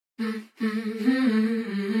Hey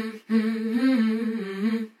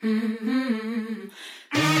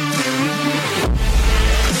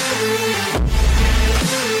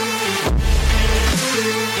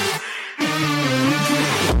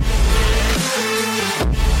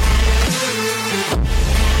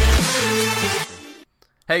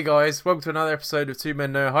guys, welcome to another episode of Two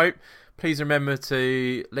Men No Hope. Please remember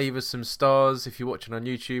to leave us some stars if you're watching on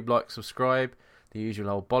YouTube, like, subscribe, the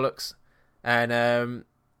usual old bollocks. And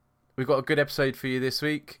we've got a good episode for you this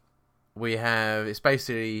week. It's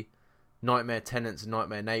basically Nightmare Tenants and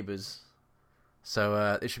Nightmare Neighbours.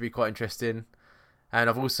 So this should be quite interesting. And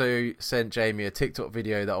I've also sent Jamie a TikTok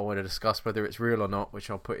video that I want to discuss whether it's real or not, which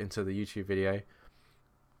I'll put into the YouTube video.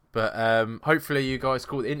 But hopefully you guys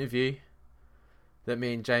caught the interview that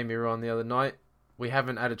me and Jamie were on the other night. We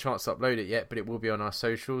haven't had a chance to upload it yet, but it will be on our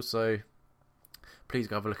socials, so please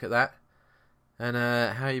go have a look at that. And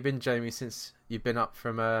how you been, Jamie, since you've been up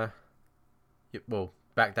from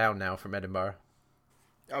back down now from Edinburgh?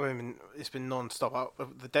 I mean, it's been non-stop.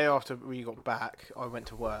 The day after we got back, I went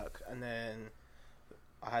to work, and then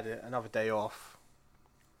I had another day off,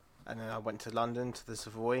 and then I went to London to the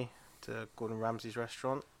Savoy, to Gordon Ramsay's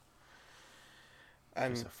restaurant.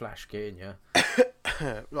 And it's a flash getting, yeah.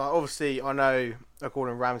 Like, obviously, I know a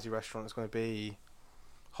Gordon Ramsay restaurant is going to be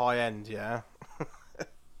high end, yeah.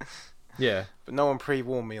 Yeah. But no one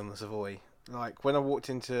pre-warned me on the Savoy. Like, when I walked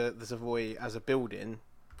into the Savoy as a building,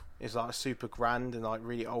 it's like super grand and like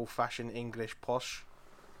really old-fashioned English posh.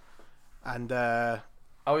 And oh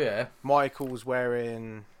yeah,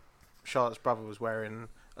 Charlotte's brother was wearing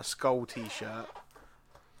a skull t-shirt,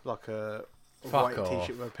 like a Fuck white off.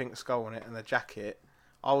 t-shirt with a pink skull on it and a jacket.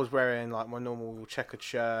 I was wearing like my normal checkered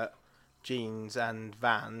shirt, jeans and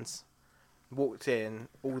Vans. Walked in,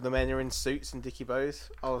 all the men are in suits and dicky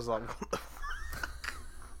bows. I was like, what the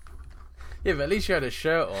yeah, but at least you had a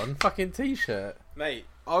shirt on, fucking t-shirt, mate.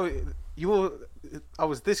 I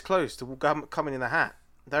was this close to coming in a hat.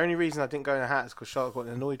 The only reason I didn't go in a hat is because Charlotte got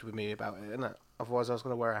annoyed with me about it, innit? Otherwise I was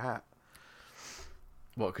going to wear a hat.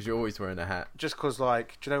 What? Because you're always wearing a hat. Just because,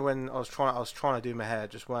 like, do you know when I was trying to do my hair,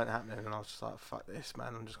 it just weren't happening, and I was just like, fuck this,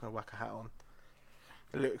 man. I'm just gonna whack a hat on.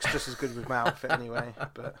 It looks just as good with my outfit anyway.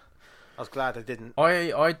 But I was glad I didn't.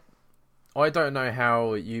 I don't know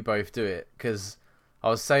how you both do it, because I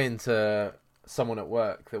was saying to someone at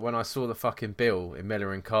work that when I saw the fucking bill in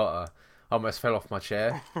Miller and Carter, I almost fell off my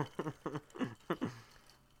chair.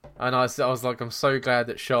 And I was like, I'm so glad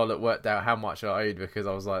that Charlotte worked out how much I owed, because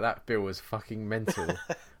I was like, that bill was fucking mental.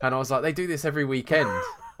 And I was like, they do this every weekend.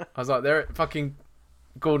 I was like, they're at fucking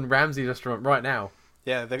Gordon Ramsay restaurant right now.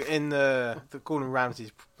 Yeah, they're in the Gordon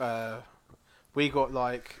Ramsay's. We got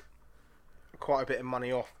like quite a bit of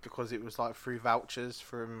money off because it was like through vouchers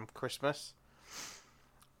from Christmas.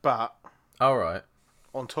 But all right,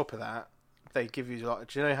 on top of that, they give you like,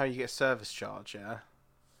 do you know how you get a service charge? Yeah.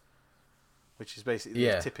 Which is basically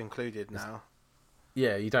the tip included now.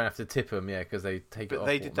 Yeah, you don't have to tip them, because they take it off. But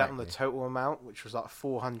they did that on the total amount, which was like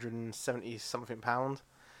 £470 something,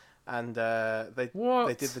 and they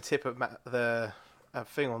did the tip at the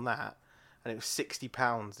thing on that, and it was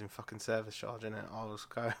 £60 in fucking service charge, and I was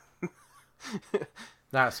going.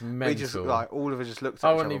 That's mental. We just like all of us just looked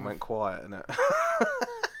at each other and went quiet, innit?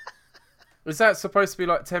 Is that supposed to be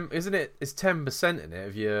like 10? Isn't it? It's 10% in it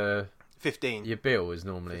of your 15. Your bill is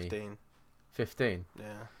normally 15.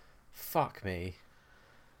 Yeah. Fuck me.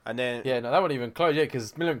 And then that wasn't even close. Yeah,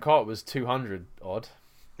 because Miller and Carter was 200 odd.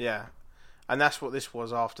 Yeah, and that's what this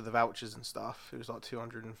was after the vouchers and stuff. It was like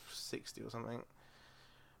 260 or something.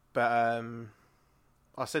 But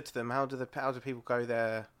I said to them, how do people go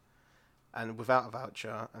there and without a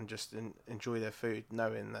voucher and just enjoy their food,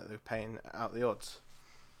 knowing that they're paying out the odds?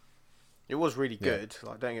 It was really good.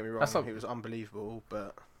 Like, don't get me wrong, it was unbelievable,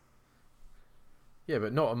 but. Yeah,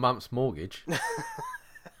 but not a month's mortgage. You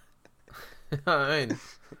know what I mean?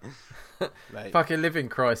 Mate, fucking living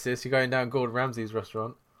crisis. You're going down Gordon Ramsay's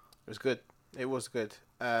restaurant. It was good. It was good.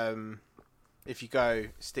 If you go,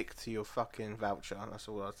 stick to your fucking voucher. That's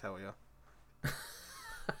all I'll tell you.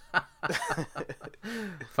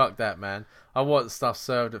 Fuck that, man. I want stuff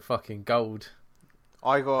served at fucking Gold.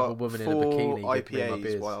 I got a woman 4 in a bikini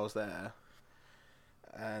IPAs while I was there,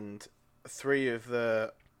 and 3 of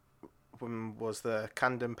the one was the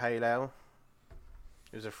Camden Pale Ale.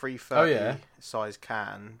 It was a 330 size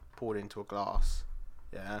can poured into a glass.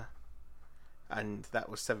 Yeah. And that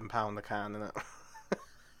was £7 a can,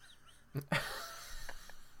 innit?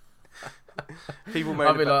 People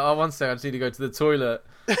I'll be like, oh, one second, I just need to go to the toilet,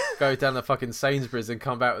 go down the fucking Sainsbury's and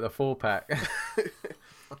come back with a 4-pack.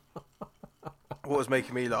 What was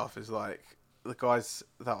making me laugh is like, the guys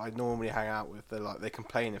that I normally hang out with, they're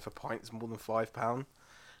complaining if a pint's more than £5,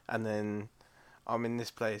 and then I'm in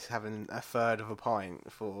this place having a third of a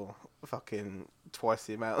pint for fucking twice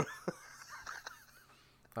the amount.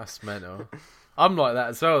 That's mental. I'm like that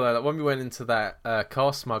as well, though. Like when we went into that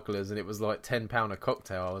car smugglers and it was like £10 a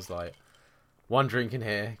cocktail, I was like, one drink in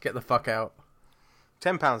here, get the fuck out.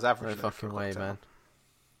 £10 average. No fucking way, man.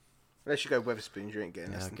 Unless you go Wetherspoons, you ain't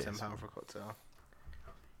getting less than £10 for a cocktail.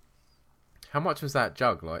 How much was that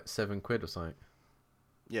jug? Like £7 or something?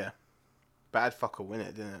 Yeah. Bad fucker win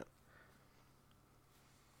it, didn't it?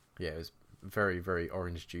 Yeah, it was very, very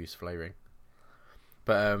orange juice flavouring.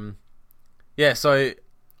 But, yeah, so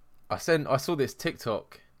I saw this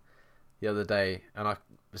TikTok the other day, and I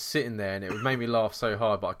was sitting there, and it made me laugh so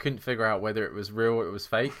hard, but I couldn't figure out whether it was real or it was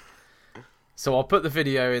fake. So I'll put the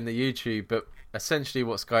video in the YouTube, but essentially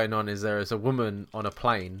what's going on is there is a woman on a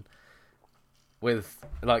plane with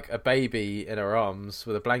like a baby in her arms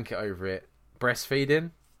with a blanket over it,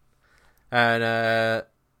 breastfeeding, and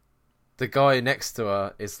the guy next to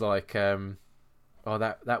her is like, oh,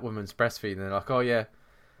 that woman's breastfeeding. They're like, oh yeah,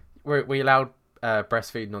 we allowed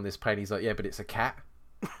breastfeeding on this plane. He's like, yeah, but it's a cat.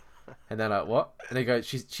 And they're like, what? And they go,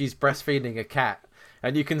 she's breastfeeding a cat,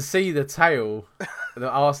 and you can see the tail, the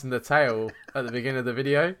arse and the tail at the beginning of the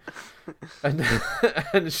video, and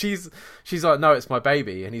and she's like, no, it's my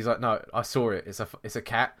baby, and he's like, no, I saw it, it's a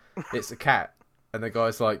cat, it's a cat, and the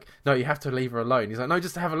guy's like, no, you have to leave her alone. He's like, no,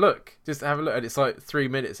 just have a look, and it's like 3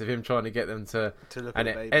 minutes of him trying to get them to look, and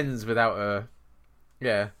it baby. Ends without a,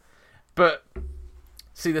 yeah, but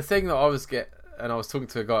see the thing that I was talking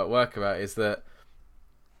to a guy at work about is that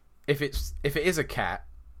if it is a cat,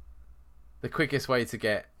 the quickest way to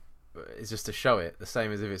get is just to show it, the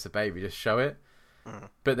same as if it's a baby, just show it.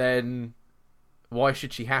 But then why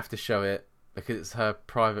should she have to show it? Because it's her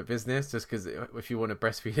private business, just because if you want to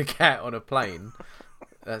breastfeed a cat on a plane,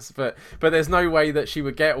 but there's no way that she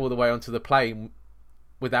would get all the way onto the plane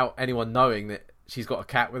without anyone knowing that she's got a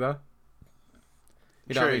cat with her.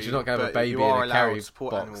 You know what I mean? She's not going to have a baby in a carry box.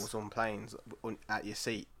 Support animals on planes at your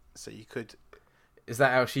seat, so you could. Is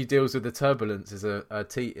that how she deals with the turbulence? Is a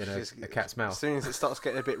teat in a cat's mouth? As soon as it starts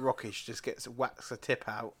getting a bit rocky, she just whacks a tit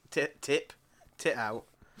out,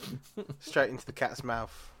 straight into the cat's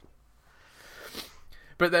mouth.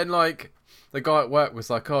 But then, like, the guy at work was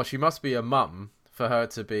like, "Oh, she must be a mum for her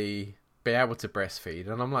to be able to breastfeed."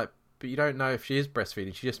 And I'm like, "But you don't know if she is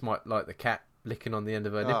breastfeeding. She just might like the cat licking on the end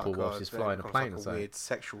of her nipple while she's flying a plane or something." Weird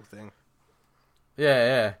sexual thing.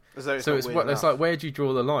 Yeah. So it's like, where do you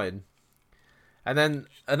draw the line? And then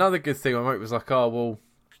another good thing I wrote was like, oh, well,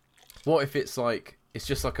 what if it's like, it's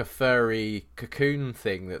just like a furry cocoon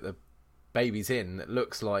thing that the baby's in that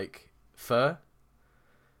looks like fur?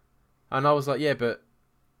 And I was like, yeah, but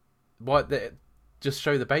why? Just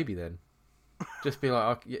show the baby then. Just be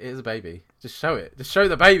like, oh, it is a baby. Just show it. Just show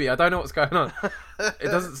the baby. I don't know what's going on. It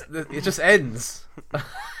doesn't. It just ends.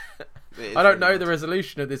 I don't know the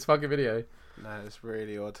resolution of this fucking video. No, it's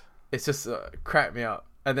really odd. It's just cracked me up.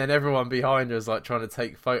 And then everyone behind her is like trying to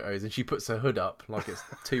take photos, and she puts her hood up like it's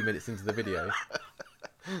 2 minutes into the video.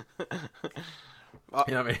 You know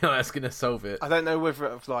what I mean? That's gonna solve it. I don't know whether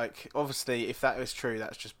it's like, obviously, if that is true,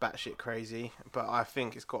 that's just batshit crazy. But I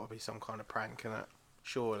think it's got to be some kind of prank, innit?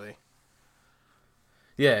 Surely.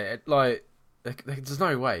 Yeah, there's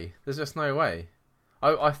no way. There's just no way.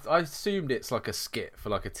 I assumed it's like a skit for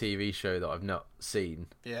like a TV show that I've not seen.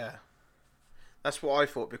 Yeah, that's what I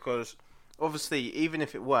thought, because obviously, even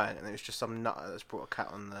if it weren't, and it was just some nutter that's brought a cat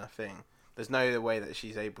on the thing, there's no other way that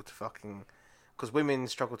she's able to fucking... Because women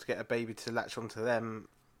struggle to get a baby to latch onto them,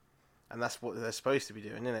 and that's what they're supposed to be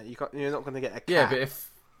doing, isn't it? You're not going to get a cat but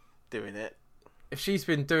doing it. If she's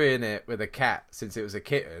been doing it with a cat since it was a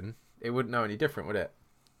kitten, it wouldn't know any different, would it?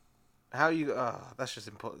 How you... Oh, that's just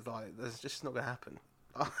important. Like, that's just not going to happen.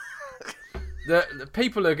 The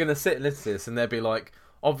people are going to sit and listen to this, and they'll be like,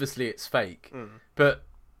 obviously it's fake, but...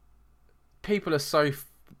 People are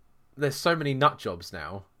there's so many nut jobs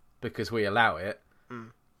now because we allow it.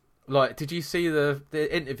 Like, did you see the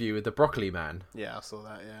interview with the broccoli man? Yeah, I saw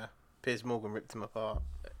that. Yeah, Piers Morgan ripped him apart.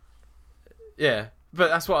 Yeah, but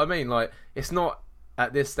that's what I mean. Like, it's not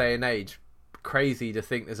at this day and age crazy to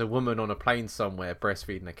think there's a woman on a plane somewhere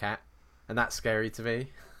breastfeeding a cat, and that's scary to me.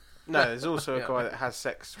 No, there's also a guy that has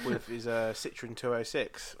sex with his Citroen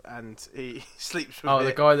 206, and he sleeps with it.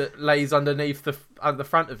 The guy that lays underneath the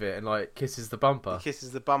front of it and like kisses the bumper. He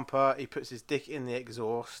kisses the bumper. He puts his dick in the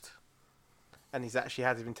exhaust, and he's actually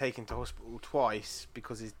had him taken to hospital twice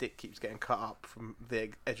because his dick keeps getting cut up from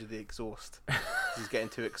the edge of the exhaust. He's getting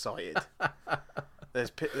too excited.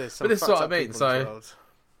 There's some. But this is what I mean. So,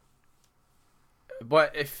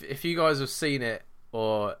 But if you guys have seen it,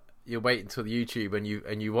 or you're waiting until the YouTube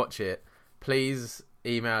and you watch it, please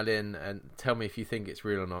email in and tell me if you think it's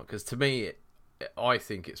real or not. Because to me, I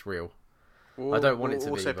think it's real. I don't want it to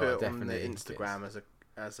be. Also put it on the definitely Instagram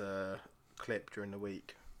as a clip during the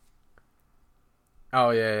week.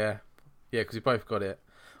 Oh yeah, because we both got it.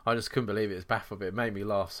 I just couldn't believe it. It's baffled. It made me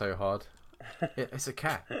laugh so hard. It's a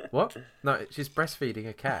cat. What? No, she's breastfeeding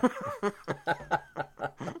a cat.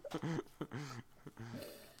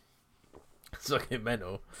 It's fucking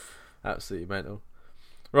mental. Absolutely mental.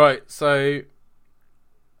 Right, so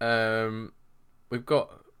we've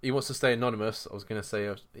got. He wants to stay anonymous. I was going to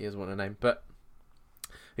say he doesn't want a name, but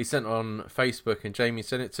he sent on Facebook and Jamie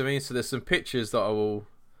sent it to me. So there's some pictures that I will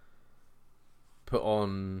put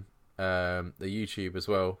on the YouTube as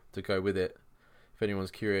well to go with it, if anyone's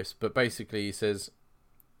curious. But basically he says,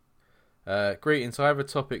 greetings, I have a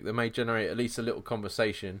topic that may generate at least a little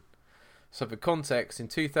conversation. So for context, in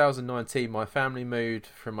 2019 my family moved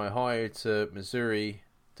from Ohio to Missouri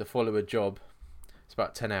to follow a job. It's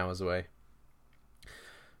about 10 hours away.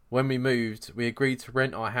 When we moved, we agreed to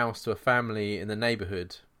rent our house to a family in the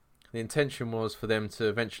neighbourhood. The intention was for them to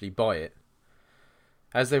eventually buy it.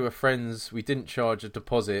 As they were friends, we didn't charge a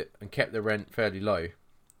deposit and kept the rent fairly low.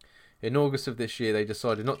 In August of this year, they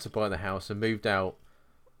decided not to buy the house and moved out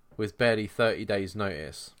with barely 30 days'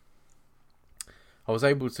 notice. I was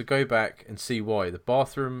able to go back and see why. The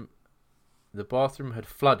bathroom had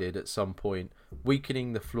flooded at some point,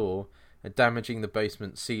 weakening the floor and damaging the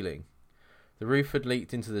basement ceiling. The roof had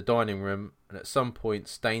leaked into the dining room and at some point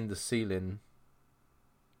stained the ceiling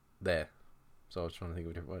there. So I was trying to think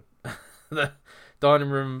of a different word. The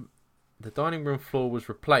dining room floor was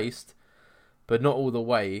replaced, but not all the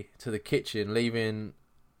way to the kitchen, leaving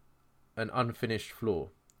an unfinished floor.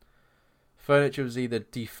 Furniture was either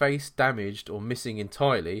defaced, damaged, or missing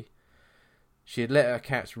entirely. She had let her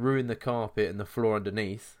cats ruin the carpet and the floor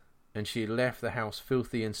underneath, and she had left the house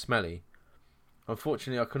filthy and smelly.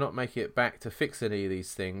 Unfortunately, I could not make it back to fix any of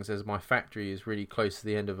these things, as my factory is really close to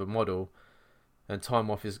the end of a model, and time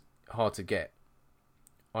off is hard to get.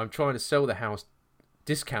 I'm trying to sell the house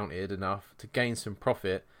discounted enough to gain some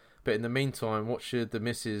profit, but in the meantime, what should the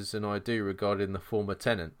missus and I do regarding the former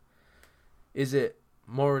tenant? Is it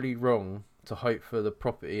morally wrong to hope for the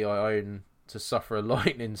property I own to suffer a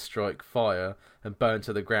lightning strike, fire, and burn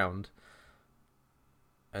to the ground?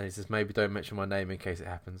 And he says, maybe don't mention my name in case it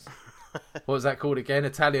happens. What was that called again?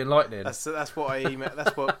 Italian lightning. That's what I emailed.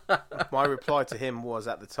 That's what my reply to him was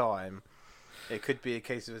at the time. It could be a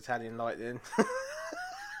case of Italian lightning.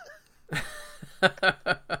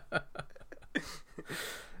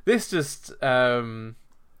 This just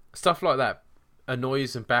stuff like that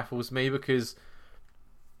annoys and baffles me, because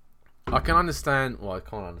I can understand. Well, I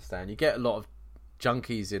can't understand. You get a lot of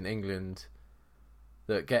junkies in England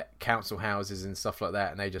that get council houses and stuff like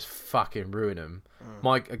that, and they just fucking ruin them.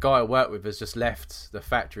 A guy I work with has just left the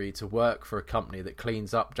factory to work for a company that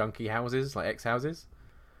cleans up junkie houses, like ex-houses.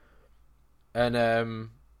 And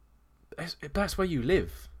that's where you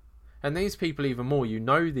live. And these people, even more, you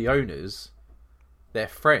know the owners, they're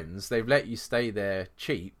friends, they've let you stay there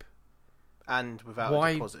cheap. And without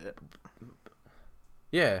a deposit.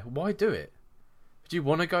 Yeah, why do it? Do you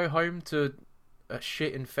want to go home to a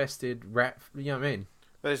shit-infested rat? You know what I mean?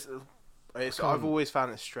 I've always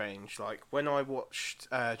found it strange. Like, when I watched...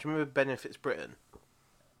 do you remember Benefits Britain?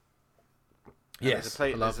 Yes,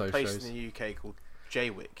 I love those shows. There's a place in the UK called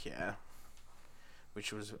Jaywick, yeah?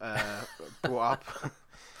 Which was brought up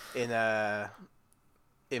in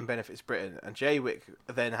Benefits Britain. And Jaywick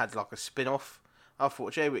then had like a spin-off. I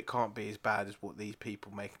thought Jaywick can't be as bad as what these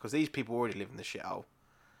people make, because these people already live in the shithole.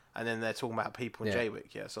 And then they're talking about people in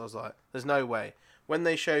Jaywick, yeah. So I was like, there's no way. When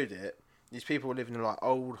they showed it, these people were living in like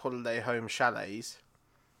old holiday home chalets,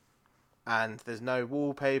 and there's no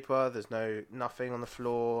wallpaper, there's nothing on the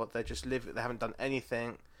floor. They just live. They haven't done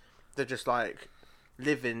anything. They're just like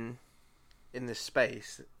living in this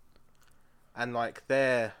space, and like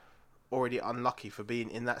they're already unlucky for being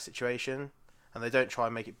in that situation, and they don't try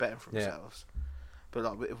and make it better for themselves. But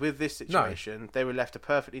like with this situation, they were left a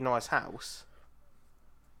perfectly nice house.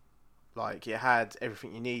 Like, it had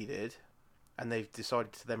everything you needed, and they've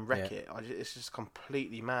decided to then wreck it. It's just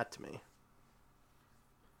completely mad to me.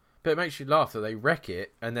 But it makes you laugh that they wreck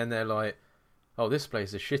it, and then they're like, oh, this place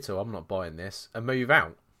is a shithole, I'm not buying this, and move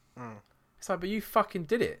out. It's like, but you fucking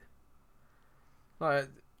did it. Like,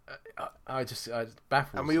 I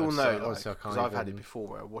baffles. And we all know, because I've had it before,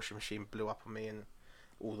 where a washing machine blew up on me, and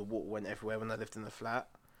all the water went everywhere when I lived in the flat.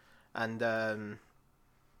 And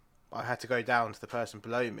I had to go down to the person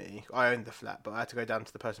below me. I owned the flat, but I had to go down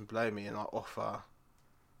to the person below me and like offer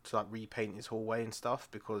to like repaint his hallway and stuff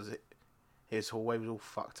because his hallway was all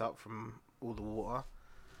fucked up from all the water.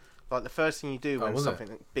 Like the first thing you do when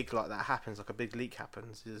something big like that happens, like a big leak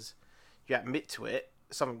happens, is you admit to it,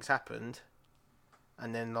 something's happened,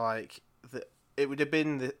 and then like it would have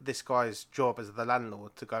been this guy's job as the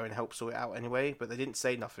landlord to go and help sort it out anyway, but they didn't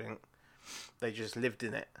say nothing. They just lived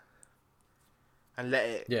in it and let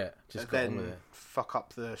it just then fuck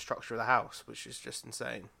up the structure of the house, which is just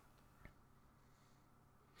insane.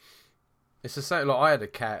 It's the same. Like I had a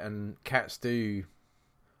cat, and cats do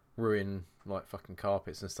ruin like fucking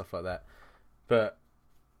carpets and stuff like that. But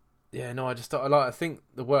yeah, no, I think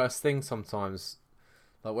the worst thing sometimes,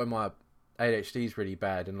 like when my ADHD is really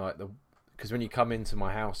bad, and like because when you come into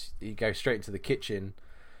my house, you go straight into the kitchen,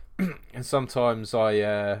 and sometimes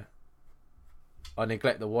I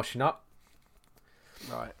neglect the washing up.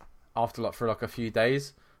 Right. After for a few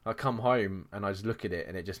days, I come home and I just look at it,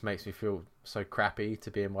 and it just makes me feel so crappy to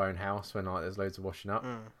be in my own house when like there's loads of washing up.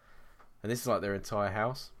 And this is like their entire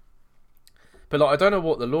house. But like I don't know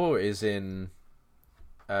what the law is in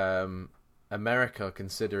America,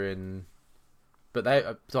 considering. But they,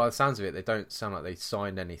 by the sounds of it, they don't sound like they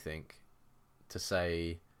signed anything to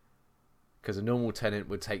say, because a normal tenant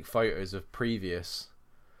would take photos of previous.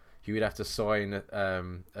 You would have to sign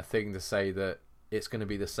a thing to say that it's going to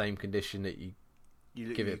be the same condition that you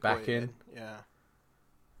give it back in.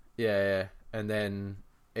 Yeah. And then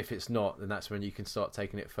if it's not, then that's when you can start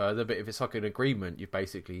taking it further. But if it's like an agreement, you've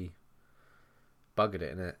basically buggered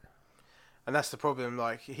it, innit? And that's the problem.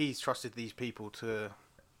 Like, he's trusted these people to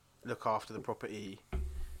look after the property,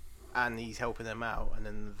 and he's helping them out, and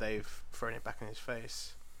then they've thrown it back in his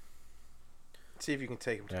face. See if you can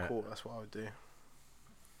take him to court. That's what I would do.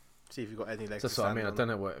 See if you've got any legs. That's what I mean. I don't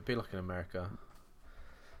know what it'd be like in America.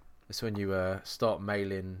 It's when you start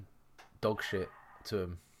mailing dog shit to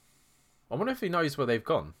him. I wonder if he knows where they've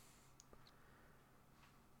gone.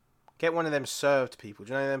 Get one of them served people.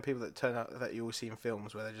 Do you know them people that turn out that you always see in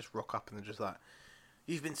films where they just rock up and they're just like,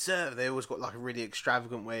 "You've been served." They always got like a really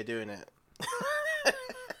extravagant way of doing it.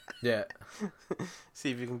 Yeah.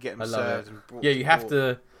 See if you can get them served and brought. Yeah, you have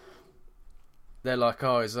to. They're like,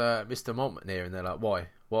 "Oh, is Mr. Montman here?" And they're like, "Why?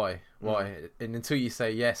 Why? Why?" And until you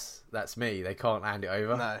say yes, that's me, they can't hand it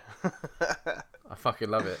over. No. I fucking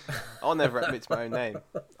love it. I'll never admit to my own name.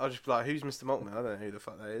 I'll just be like, "Who's Mr. Montman?" I don't know who the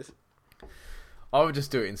fuck that is. I would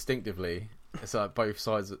just do it instinctively. It's like both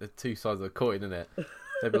sides, two sides of the coin, isn't it?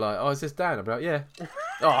 They'd be like, "Oh, is this Dan?" I'd be like, "Yeah."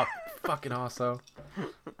 Oh, fucking arsehole.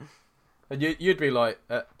 And you'd be like,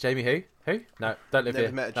 "Jamie who? Who? No, don't live Never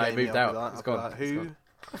here. met a No, Jamie. he moved out. Like, It's gone. Like, who? It's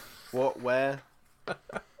gone. What? Where?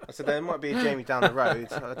 I said there might be a Jamie down the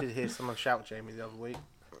road. I did hear someone shout Jamie the other week.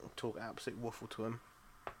 Talk absolute waffle to him.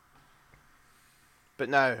 But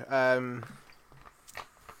no,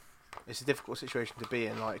 it's a difficult situation to be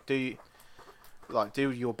in. Like, do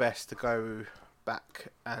your best to go back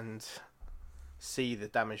and see the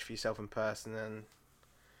damage for yourself in person, and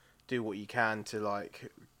do what you can to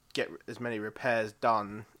like get as many repairs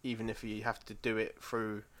done, even if you have to do it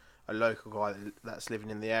through a local guy that's living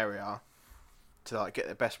in the area, to like get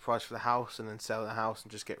the best price for the house and then sell the house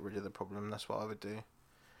and just get rid of the problem. That's what I would do.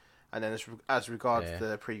 And then as regards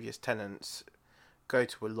the previous tenants, go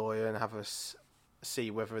to a lawyer and have us see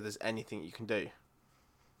whether there's anything you can do.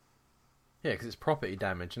 Yeah, because it's property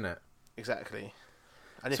damage, isn't it? Exactly.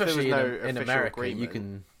 And especially if there was no in official America,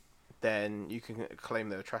 agreement, then you can claim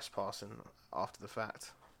they were trespassing after the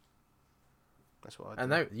fact. That's what I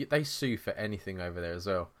do. And they sue for anything over there as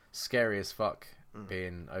well. Scary as fuck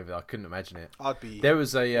being over there. I couldn't imagine it. I'd be there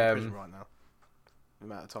was a in prison right now. The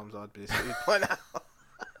amount of times I'd be sued by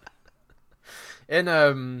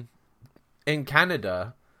now. In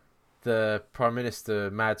Canada, the Prime Minister,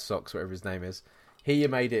 Mad Socks, whatever his name is, he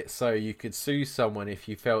made it so you could sue someone if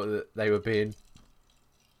you felt that they were being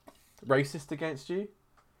racist against you.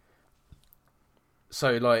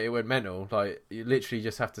 So, like, it went mental. Like, you literally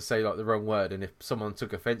just have to say, like, the wrong word, and if someone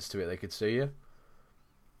took offence to it, they could sue you.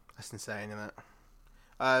 That's insane, isn't it?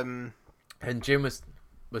 And Jim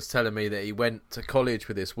was telling me that he went to college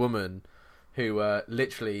with this woman who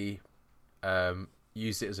literally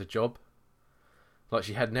used it as a job. Like,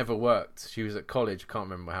 she had never worked. She was at college. I can't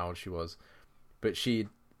remember how old she was. But she,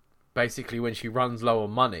 basically, when she runs low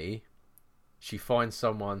on money, she finds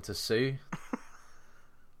someone to sue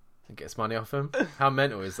and gets money off him. How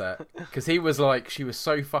mental is that? Because he was like, she was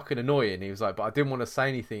so fucking annoying. He was like, but I didn't want to say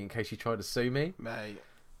anything in case she tried to sue me. Mate.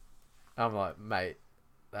 I'm like, mate,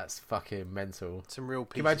 that's fucking mental. Some real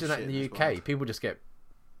piece Can you imagine of that shit in the UK? world. People just get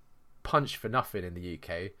punched for nothing in the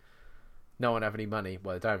UK. No one have any money.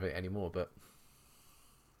 Well, they don't have it anymore, but...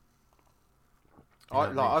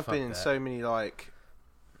 I've been in so many, like,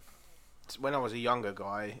 when I was a younger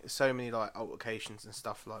guy, so many like altercations and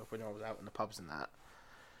stuff, like when I was out in the pubs and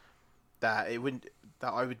that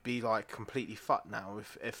I would be like completely fucked now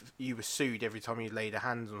if you were sued every time you laid a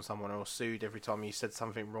hand on someone, or sued every time you said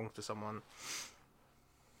something wrong to someone.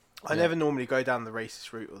 I never normally go down the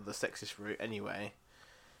racist route or the sexist route anyway,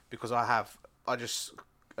 because I just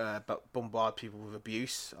bombard people with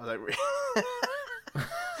abuse. I don't really.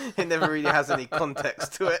 It never really has any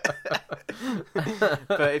context to it.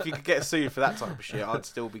 But if you could get sued for that type of shit, I'd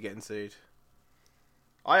still be getting sued.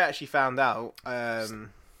 I actually found out.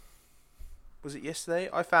 Was it yesterday?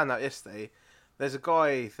 I found out yesterday. There's a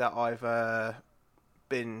guy that I've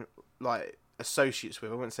been like associates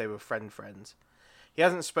with. I wouldn't say we're friends. He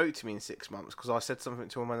hasn't spoke to me in 6 months because I said something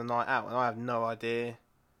to him on a night out, and I have no idea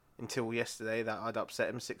until yesterday that I'd upset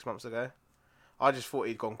him 6 months ago. I just thought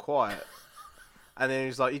he'd gone quiet. And then he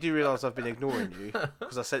was like, "You do realise I've been ignoring you?"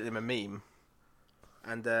 Because I sent him a meme.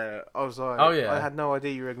 And I was like, "Oh yeah, I had no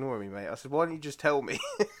idea you were ignoring me, mate." I said, "Why don't you just tell me?"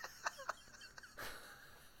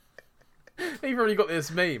 He probably got this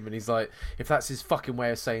meme, and he's like, "If that's his fucking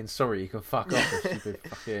way of saying sorry, you can fuck off." Stupid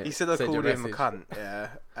fucking. He said I called him a cunt, yeah,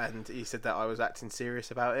 and he said that I was acting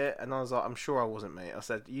serious about it, and I was like, "I'm sure I wasn't, mate." I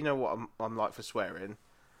said, "You know what I'm like for swearing."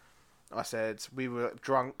 I said, "We were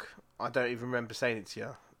drunk. I don't even remember saying it to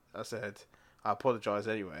you." I said, "I apologise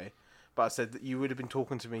anyway." But I said that you would have been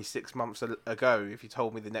talking to me 6 months ago if you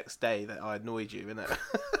told me the next day that I annoyed you, innit?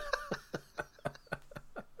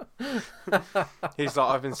 He's like,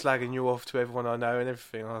 "I've been slagging you off to everyone I know and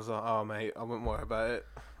everything." I was like, "Oh, mate, I wouldn't worry about it."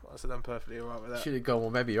 I said, "I'm perfectly alright with that." Should have gone, "Well,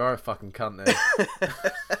 maybe you are a fucking cunt then."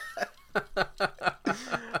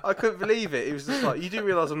 I couldn't believe it. He was just like, "You do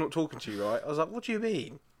realise I'm not talking to you, right?" I was like, "What do you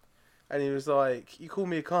mean?" And he was like, "You called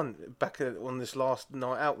me a cunt back on this last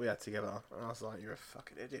night out we had together." And I was like, "You're a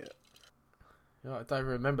fucking idiot." I don't even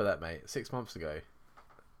remember that, mate. 6 months ago.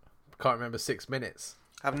 Can't remember 6 minutes.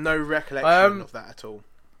 I have no recollection of that at all.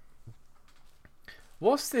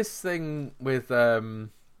 What's this thing with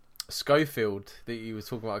Schofield that you were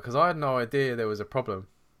talking about? Because I had no idea there was a problem.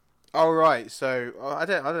 Oh right, so I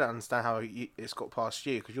don't understand how it's got past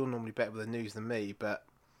you, because you're normally better with the news than me. But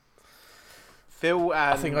Phil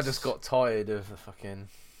and I think I just got tired of the fucking.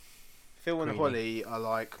 Phil and Holly are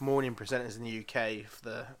like morning presenters in the UK for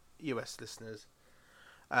the US listeners.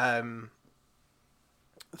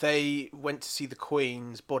 They went to see the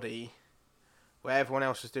Queen's body, where everyone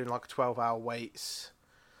else was doing like 12-hour waits,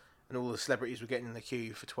 and all the celebrities were getting in the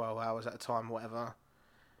queue for 12 hours at a time, whatever.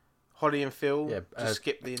 Holly and Phil just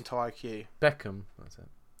skipped the entire queue. Beckham, that's it.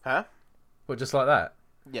 Huh? Well, just like that?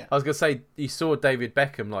 Yeah. I was going to say, you saw David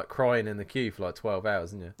Beckham like crying in the queue for like 12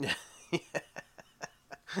 hours, didn't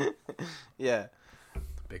you? Yeah.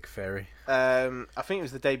 Big fairy. I think it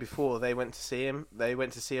was the day before they went to see him. They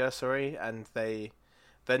went to see her, sorry, and they're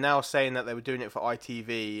now saying that they were doing it for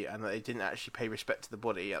ITV and that they didn't actually pay respect to the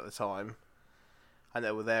body at the time, and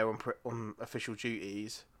they were there on official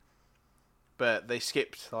duties. But they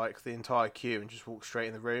skipped like the entire queue and just walked straight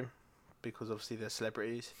in the room because obviously they're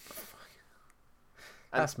celebrities.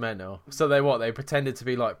 That's mental. So they pretended to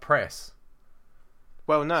be like press?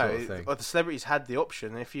 Well, no, the celebrities had the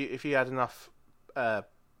option. If you had enough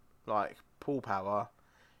like pull power,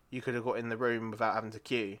 you could have got in the room without having to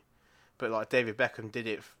queue. But like David Beckham did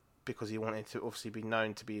it because he wanted to obviously be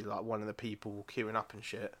known to be like one of the people queuing up and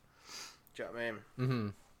shit. Do you know what I mean? Mm-hmm.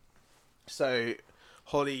 So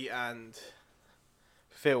Holly and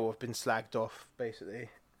Phil have been slagged off basically,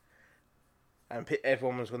 and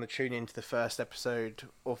everyone was going to tune into the first episode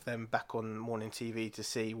of them back on morning TV to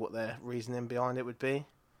see what their reasoning behind it would be,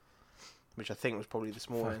 which I think was probably this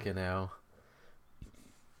morning. Fucking hell.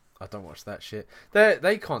 I don't watch that shit.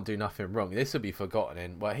 They can't do nothing wrong. This will be forgotten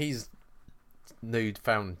in. Well, he's nude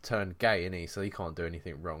found turned gay, isn't he? So he can't do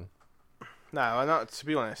anything wrong. No, I know. To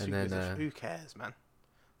be honest, who cares, man?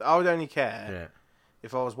 I would only care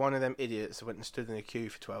if I was one of them idiots that went and stood in a queue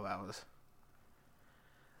for 12 hours.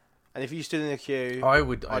 And if you stood in a queue,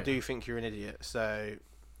 I do think you're an idiot. So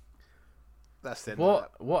that's the end of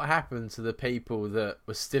that. What happened to the people that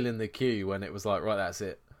were still in the queue when it was like, right, that's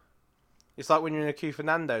it? It's like when you're in a queue for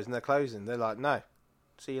Nando's and they're closing. They're like, "No,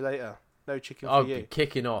 see you later. No chicken for you." I'd be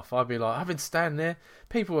kicking off. I'd be like, I've been standing there.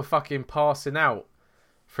 People were fucking passing out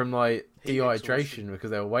from like dehydration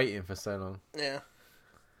because they were waiting for so long. Yeah,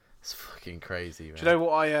 it's fucking crazy, man. Do you know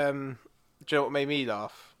what do you know what made me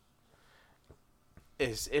laugh?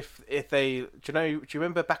 Is if they do you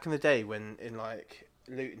remember back in the day when in like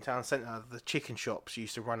Luton Town Centre the chicken shops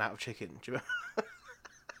used to run out of chicken? Do you remember?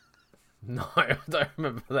 No, I don't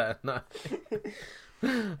remember that. No.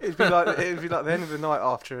 It'd be like the end of the night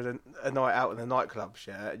after a night out in the nightclubs,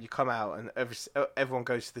 yeah. And you come out and everyone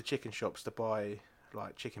goes to the chicken shops to buy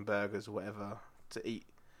like chicken burgers or whatever to eat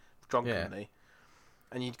drunkenly,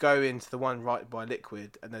 and you'd go into the one right by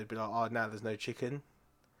Liquid, and they'd be like, "Oh, now there's no chicken,"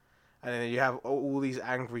 and then you have all these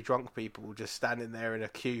angry drunk people just standing there in a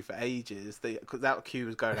queue for ages. Because that queue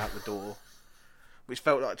was going out the door, which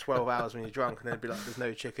felt like 12 hours when you're drunk, and they'd be like, "There's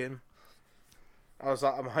no chicken." I was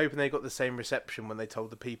like, I'm hoping they got the same reception when they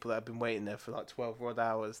told the people that have been waiting there for like 12 odd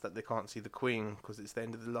hours that they can't see the Queen because it's the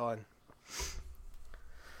end of the line.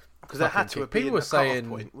 Because there had to have been a cut-off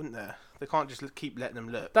point, wouldn't there? They can't just keep letting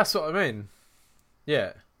them look. That's what I mean.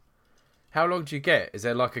 Yeah. How long do you get? Is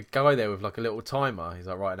there like a guy there with like a little timer? He's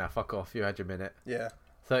like, right, now fuck off. You had your minute. Yeah.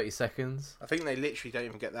 30 seconds. I think they literally don't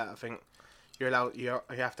even get that. I think you're allowed. You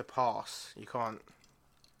have to pass. You can't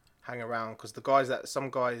hang around because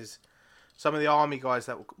some of the army guys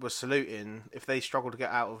that were saluting, if they struggled to get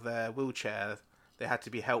out of their wheelchair, they had to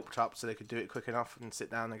be helped up so they could do it quick enough and sit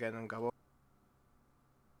down again and go on.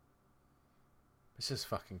 It's just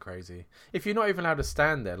fucking crazy. If you're not even allowed to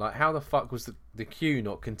stand there, like how the fuck was the queue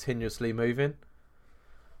not continuously moving?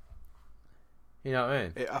 You know what I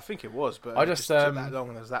mean? I think it was, but I it just took that long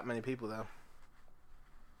and there was that many people there.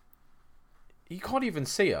 You can't even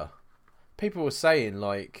see her. People were saying,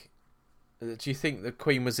 like, do you think the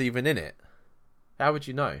Queen was even in it? How would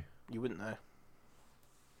you know? You wouldn't know.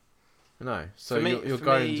 No. So you're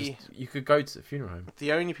going. You could go to the funeral home.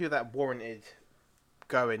 The only people that warranted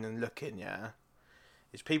going and looking,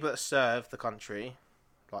 is people that serve the country,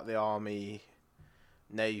 like the army,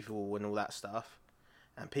 naval, and all that stuff,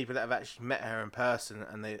 and people that have actually met her in person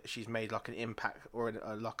and she's made like an impact or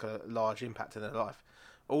like a large impact in their life.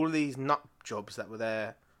 All of these nut jobs that were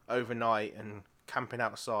there overnight and camping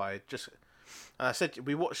outside, and I said,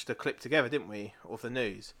 we watched the clip together, didn't we, of the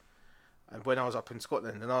news? And when I was up in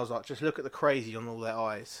Scotland, and I was like, just look at the crazy on all their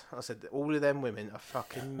eyes. I said, all of them women are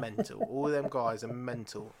fucking mental. All of them guys are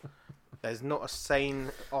mental. There's not a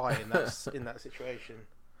sane eye in that situation.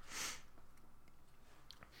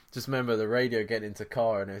 Just remember the radio getting into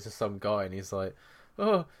car, and it was just some guy, and he's like,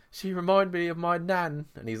 "Oh, she reminded me of my nan,"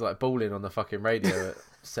 and he's like bawling on the fucking radio at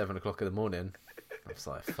 7 o'clock in the morning. I was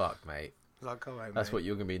like, "Fuck, mate." Like, oh, that's mate. What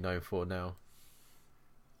you're gonna be known for now.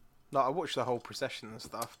 Like, I watched the whole procession and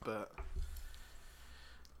stuff, but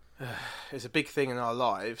it's a big thing in our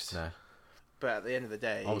lives. No. But at the end of the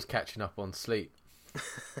day, I was catching up on sleep.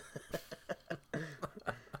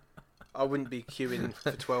 I wouldn't be queuing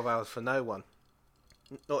for 12 hours for no one.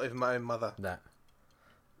 Not even my own mother. Nah.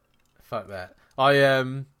 Fuck that.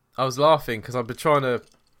 I was laughing because I've been trying to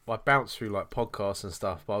bounce through like podcasts and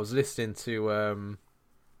stuff, but I was listening to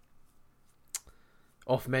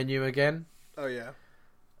Off Menu again. Oh yeah.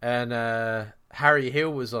 And Harry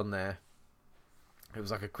Hill was on there. It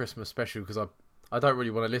was like a Christmas special because I don't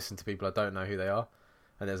really want to listen to people I don't know who they are,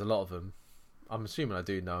 and there's a lot of them. I'm assuming I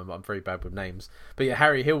do know them, but I'm very bad with names. But yeah,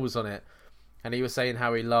 Harry Hill was on it, and he was saying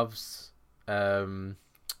how he loves Charles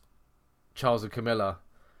and Camilla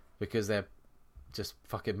because they're just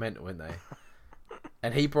fucking mental, aren't they?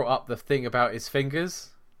 And he brought up the thing about his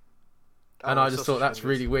fingers, and I just thought that's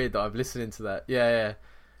really weird that I'm listening to that. Yeah.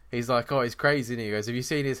 He's like, oh, he's crazy, and he goes, have you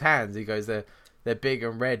seen his hands? He goes, they're big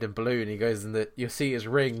and red and blue, and he goes, and you'll see his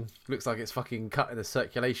ring looks like it's fucking cutting the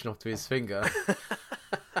circulation off to his finger.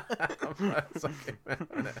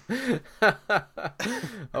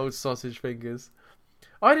 Old sausage fingers.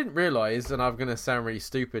 I didn't realise, and I'm going to sound really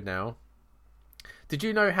stupid now, did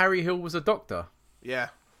you know Harry Hill was a doctor? Yeah.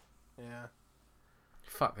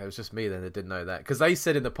 Fuck, it was just me then that didn't know that. Because they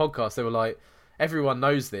said in the podcast, they were like, everyone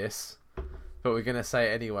knows this, but we're going to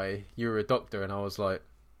say it anyway. You were a doctor, and I was like,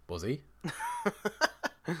 was he?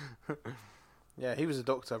 Yeah, he was a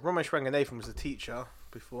doctor. Ramesh Ranganathan was a teacher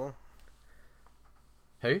before.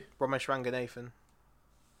 Who? Ramesh Ranganathan.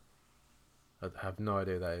 I have no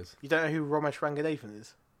idea who that is. You don't know who Ramesh Ranganathan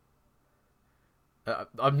is?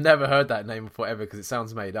 I've never heard that name before ever because it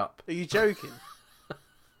sounds made up. Are you joking?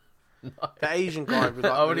 No. The Asian guy with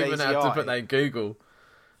like I wouldn't even have to put that in Google.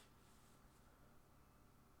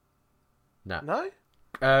 No?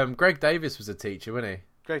 Greg Davis was a teacher, wasn't he?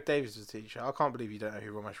 Greg Davis was a teacher. I can't believe you don't know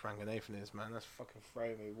who Ramesh Ranganathan is, man. That's fucking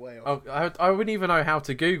throwing me way off. Oh, I wouldn't even know how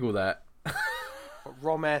to Google that.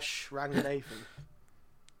 Ramesh Ranganathan.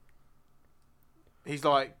 He's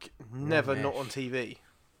like never not on TV.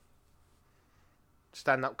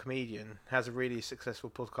 Stand-up comedian. Has a really successful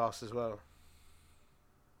podcast as well.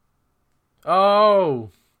 Oh,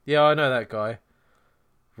 yeah, I know that guy.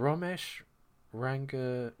 Ramesh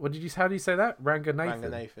Ranga. How do you say that? Ranganathan.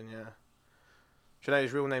 Ranganathan, yeah. Do you know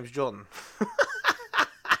his real name's John?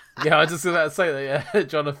 Yeah, I was just about to say that. Yeah,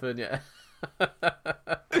 Jonathan. Yeah.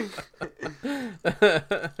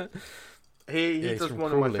 He Yeah, does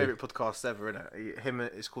one Crawley. of my favourite podcasts ever,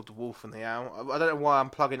 innit? It's called The Wolf and the Owl. I don't know why I'm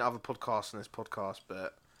plugging other podcasts in this podcast,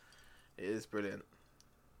 but it is brilliant.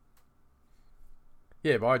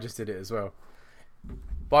 Yeah, but I just did it as well.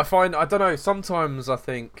 But I don't know, sometimes I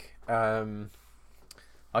think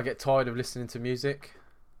I get tired of listening to music.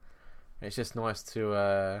 It's just nice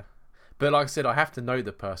to... But like I said, I have to know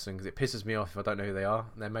the person because it pisses me off if I don't know who they are.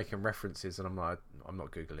 And they're making references and I'm like, I'm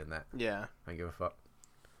not Googling that. Yeah. I don't give a fuck.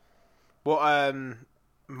 Well,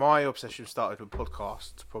 my obsession started with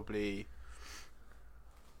podcasts probably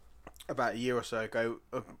about a year or so ago.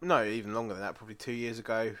 No, even longer than that. Probably 2 years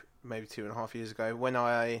ago, maybe 2.5 years ago, when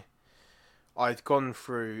I'd gone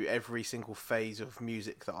through every single phase of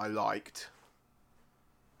music that I liked,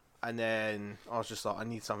 and then I was just like, I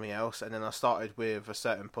need something else. And then I started with a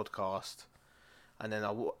certain podcast, and then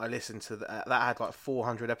I listened to that had like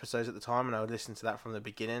 400 episodes at the time, and I would listen to that from the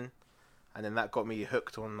beginning, and then that got me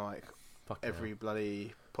hooked on like every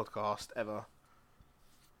bloody podcast ever.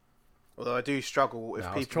 Although I do struggle if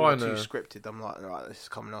people are too scripted. I'm like, right, this is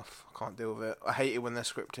coming off. I can't deal with it. I hate it when they're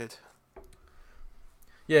scripted.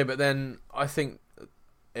 Yeah, but then I think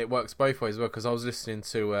it works both ways as well, because I was listening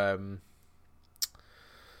to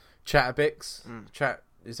Chatterbix.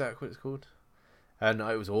 Is that what it's called? And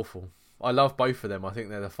it was awful. I love both of them. I think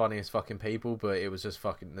they're the funniest fucking people, but it was just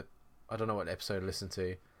fucking... I don't know what episode I listened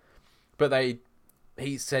to. But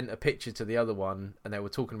he sent a picture to the other one, and they were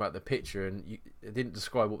talking about the picture, and it didn't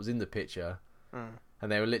describe what was in the picture,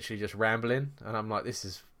 and they were literally just rambling, and I'm like, this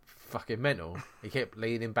is fucking mental. He kept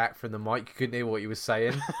leaning back from the mic, you couldn't hear what he was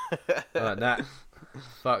saying. I'm like, nah,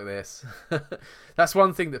 fuck this. That's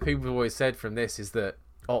one thing that people have always said from this, is that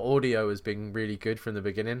our audio has been really good from the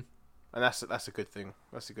beginning, and that's a good thing.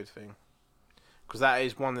 That's a good thing, because that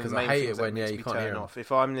is one of the main things that makes me turn off.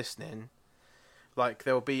 If I'm listening, like,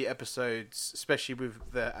 there'll be episodes, especially with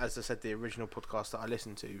as I said, the original podcast that I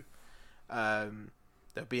listened to,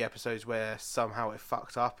 there'll be episodes where somehow it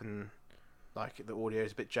fucked up and like the audio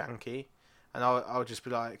is a bit janky, and I'll just be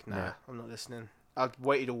like, nah, I'm not listening. I've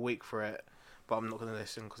waited a week for it, but I'm not going to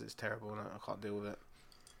listen because it's terrible and I can't deal with it.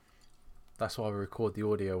 That's why we record the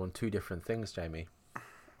audio on 2 different things, Jamie.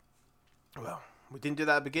 Well, we didn't do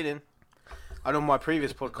that at the beginning. And on my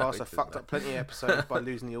previous podcast, I fucked up plenty of episodes by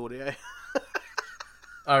losing the audio.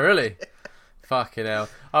 Oh, really? Fucking hell.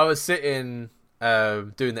 I was sitting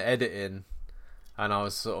doing the editing, and I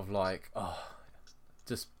was sort of like, oh,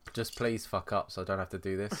 just please fuck up so I don't have to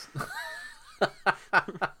do this.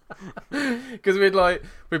 Because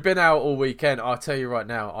we've been out all weekend. I'll tell you right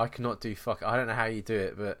now, I cannot do I don't know how you do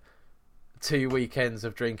it, but 2 weekends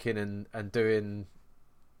of drinking and doing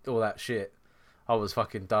all that shit, I was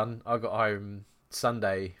fucking done. I got home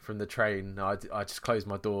Sunday from the train. I just closed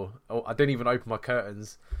my door. I didn't even open my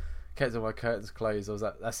curtains. Kept all my curtains closed. I was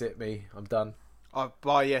like, that's it, me. I'm done.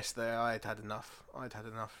 By yesterday, I had enough.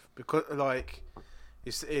 Because like,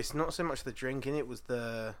 it's not so much the drinking. It was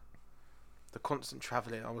the constant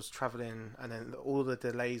travelling. I was travelling, and then all the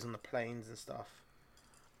delays on the planes and stuff.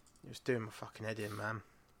 It was doing my fucking head in, man.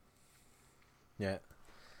 Yeah.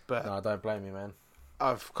 But no, I don't blame you, man.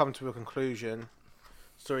 I've come to a conclusion.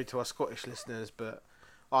 Sorry to our Scottish listeners, but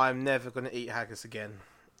I'm never going to eat haggis again.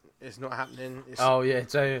 It's not happening. So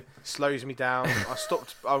it slows me down. I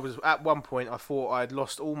stopped. I was at one point. I thought I'd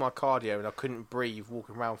lost all my cardio and I couldn't breathe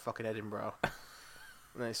walking around fucking Edinburgh.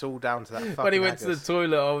 And it's all down to that fucking when he went haggis. to the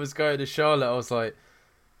toilet, I was going to Charlotte. I was like,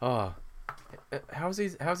 oh, how's he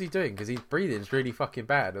doing? Because his breathing's really fucking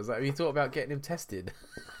bad. I was like, have you thought about getting him tested?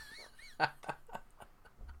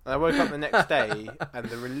 And I woke up the next day, and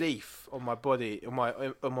the relief on my body, on my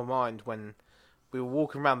mind, when we were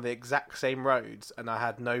walking around the exact same roads, and I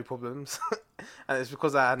had no problems. And it's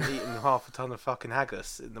because I hadn't eaten half a ton of fucking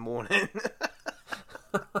haggis in the morning.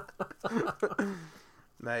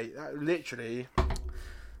 Mate, literally,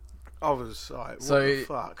 I was like, what the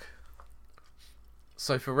fuck?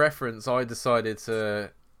 So for reference, I decided to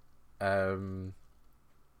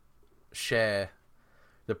share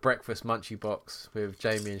the breakfast munchie box with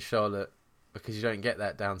Jamie and Charlotte, because you don't get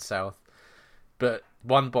that down south. But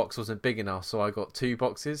one box wasn't big enough, so I got 2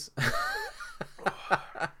 boxes.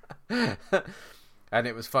 And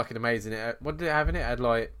it was fucking amazing. What did it have in it?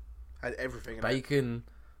 It had everything in bacon.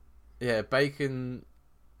 Yeah, bacon,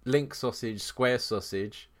 link sausage, square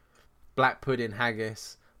sausage, black pudding,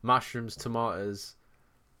 haggis, mushrooms, tomatoes,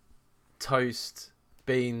 toast,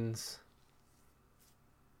 beans,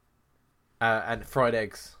 and fried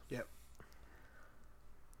eggs. Yep.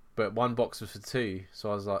 But one box was for 2,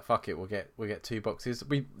 so I was like, "Fuck it, we'll get 2 boxes."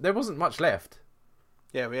 There wasn't much left.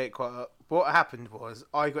 Yeah, we ate quite a... What happened was,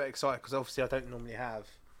 I got excited, because obviously I don't normally have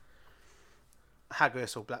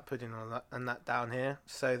haggis or black pudding and that down here.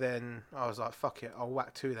 So then I was like, fuck it, I'll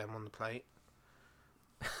whack 2 of them on the plate.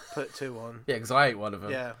 Put 2 on. Yeah, because I ate one of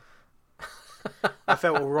them. Yeah. I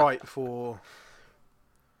felt alright for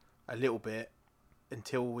a little bit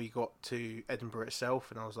until we got to Edinburgh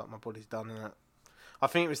itself, and I was like, my body's done in it. I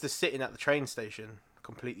think it was the sitting at the train station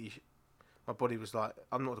completely... My body was like,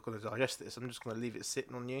 I'm not going to digest this, I'm just going to leave it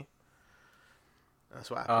sitting on you. That's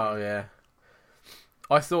what happened. Oh, yeah.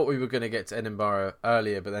 I thought we were going to get to Edinburgh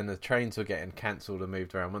earlier, but then the trains were getting cancelled and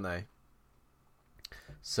moved around, weren't they?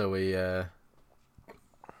 So we... that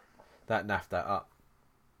naffed that up.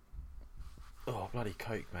 Oh, bloody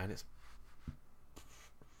Coke, man. It's...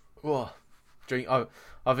 Oh, drink.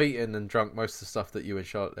 I've eaten and drunk most of the stuff that you and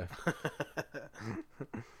Charlotte left.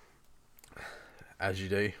 As you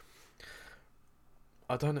do.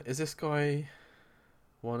 I don't know. Is this guy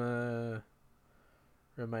wanna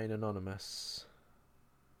remain anonymous?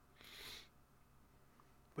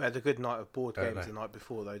 We had a good night of board games the night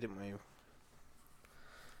before, though, didn't we?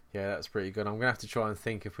 Yeah, that's pretty good. I'm gonna have to try and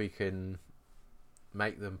think if we can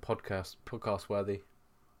make them podcast worthy.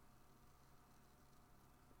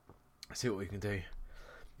 See what we can do.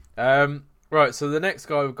 Right. So the next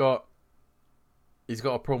guy we've got, he's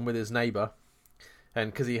got a problem with his neighbour,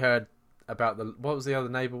 and because he heard about what was the other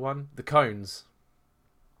neighbour one? The cones.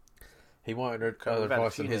 He wanted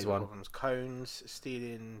advice on his one. Problems. Cones,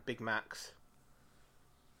 stealing Big Macs.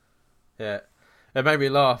 Yeah, it made me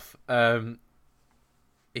laugh.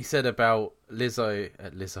 He said about Lizzo.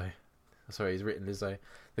 Sorry, he's written Lizzo.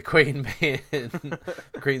 The Queen being the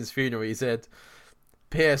Queen's funeral. He said,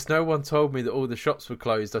 "P.S. No one told me that all the shops were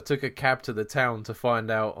closed. I took a cab to the town to find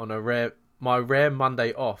out on my rare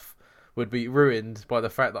Monday off would be ruined by the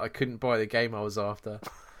fact that I couldn't buy the game I was after."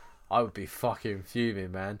 I would be fucking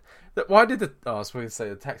fuming, man. Why did I was going to say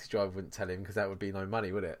the taxi driver wouldn't tell him because that would be no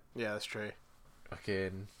money, would it? Yeah, that's true.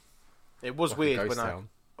 Fucking. It was weird when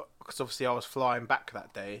because obviously I was flying back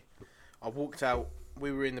that day. I walked out.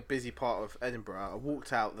 We were in the busy part of Edinburgh. I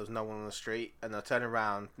walked out. There was no one on the street, and I turned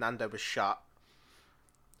around. Nando was shut.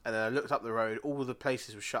 And then I looked up the road. All the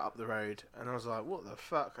places were shut up the road, and I was like, "What the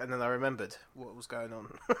fuck?" And then I remembered what was going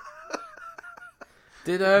on.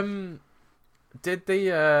 Did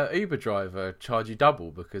the Uber driver charge you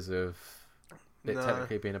double because of it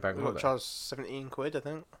technically being a bank holiday? I got charged 17 quid, I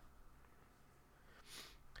think.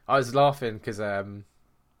 I was laughing because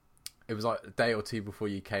it was like a day or two before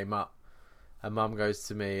you came up, and Mum goes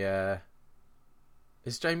to me,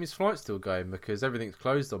 "Is Jamie's flight still going? Because everything's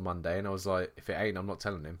closed on Monday." And I was like, "If it ain't, I'm not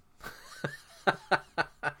telling him."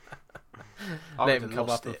 Let him come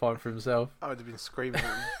up and find for himself. I would have been screaming,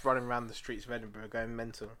 running around the streets of Edinburgh, going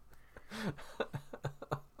mental.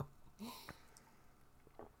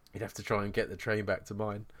 You'd have to try and get the train back to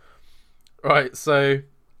mine. Right, so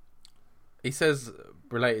he says,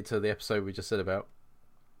 related to the episode we just said about,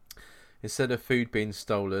 instead of food being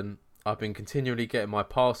stolen, I've been continually getting my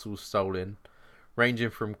parcels stolen, ranging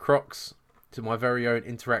from Crocs to my very own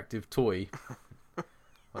interactive toy.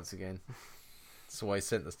 Once again, that's why he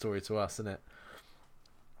sent the story to us, isn't it?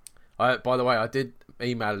 By the way, I did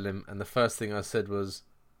email him, and the first thing I said was,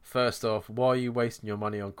 "First off, why are you wasting your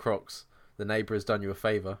money on Crocs? The neighbour has done you a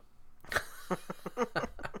favour."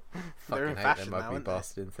 Fucking hate them ugly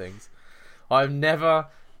bastard things. I've never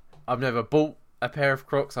bought a pair of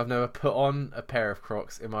Crocs. I've never put on a pair of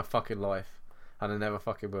Crocs in my fucking life, and I never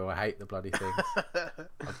fucking will. I hate the bloody things.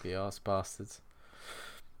 Ugly ass bastards.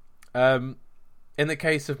 In the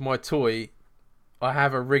case of my toy, I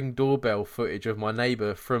have a Ring doorbell footage of my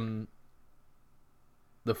neighbour from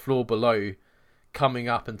the floor below coming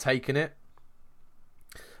up and taking it.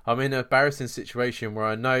 I'm in an embarrassing situation where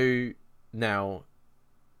I know now.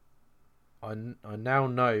 I now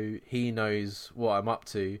know he knows what I'm up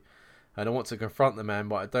to, and I want to confront the man,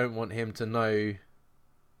 but I don't want him to know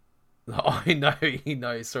that I know he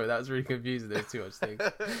knows. Sorry, that was really confusing. There's too much things.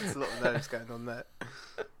 There's a lot of nerves going on there.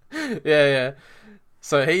 Yeah.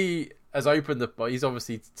 So he has opened he's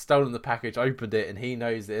obviously stolen the package, opened it, and he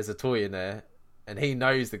knows there's a toy in there, and he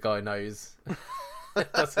knows the guy knows.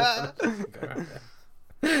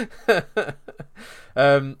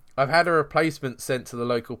 I've had a replacement sent to the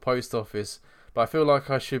local post office, but I feel like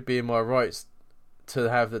I should be in my rights to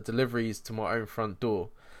have the deliveries to my own front door.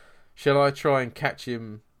 Shall I try and catch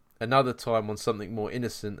him another time on something more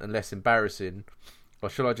innocent and less embarrassing, or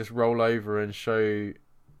shall I just roll over and show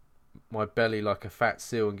my belly like a fat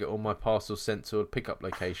seal and get all my parcels sent to a pickup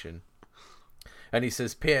location? And he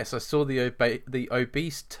says, "P.S. I saw the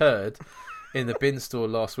obese turd in the bin store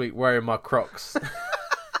last week wearing my Crocs."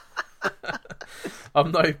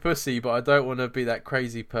 I'm no pussy, but I don't want to be that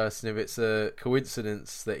crazy person if it's a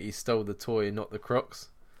coincidence that he stole the toy and not the Crocs.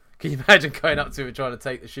 Can you imagine going up to him and trying to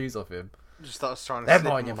take the shoes off him? Just starts trying to They're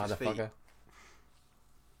slip mine, him you off his feet.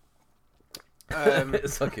 motherfucker.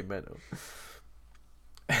 It's fucking mental.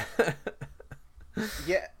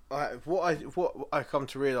 Yeah, what I come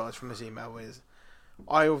to realise from this email is,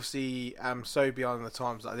 I obviously am so behind the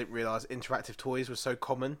times that I didn't realise interactive toys were so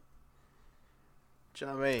common. Do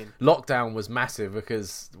you know what I mean? Lockdown was massive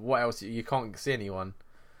because what else? You can't see anyone.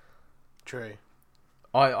 True.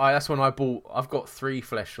 I that's when I bought. I've got 3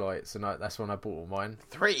 fleshlights, and that's when I bought all mine.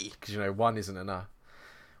 3? Because one isn't enough.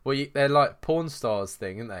 Well, they're like porn stars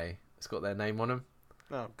thing, aren't they? It's got their name on them.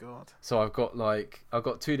 Oh god. So I've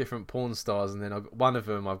got 2 different porn stars, and then one of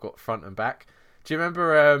them I've got front and back. Do you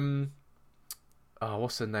remember?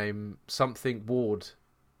 What's her name? Something Ward.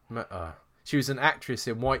 She was an actress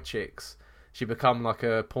in White Chicks. She become like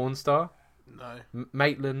a porn star. No.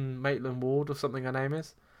 Maitland Ward or something her name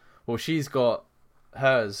is. Well, she's got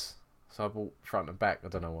hers, so I bought front and back. I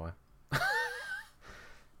don't know why.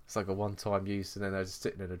 It's like a one-time use, and then they're just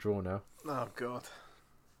sitting in a drawer now. Oh god.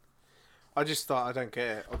 I just thought, I don't get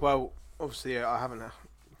it. Well, obviously I haven't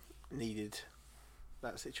needed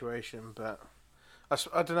that situation, but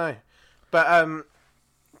I don't know. But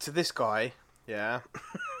to this guy, yeah,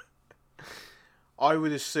 I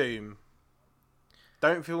would assume.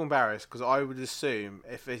 Don't feel embarrassed, because I would assume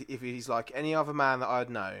if he's like any other man that I'd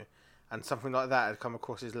know, and something like that had come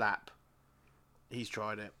across his lap, he's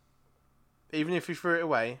tried it. Even if he threw it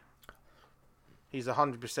away, he's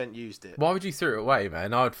 100% used it. Why would you throw it away,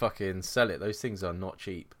 man? I would fucking sell it. Those things are not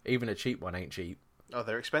cheap. Even a cheap one ain't cheap. Oh,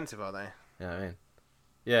 they're expensive, are they? You know what I mean?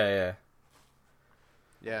 Yeah.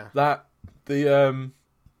 Yeah.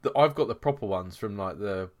 I've got the proper ones from like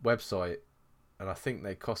the website, and I think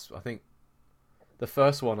they cost. I think the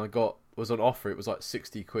first one I got was on offer. It was like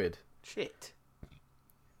 60 quid. Shit.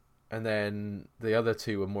 And then the other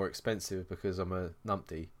 2 were more expensive because I'm a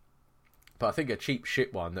numpty. But I think a cheap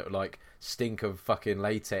shit one that would like stink of fucking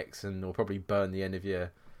latex and will probably burn the end of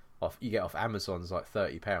your off. You get off Amazon's like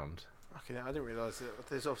 £30. Okay, I didn't realise that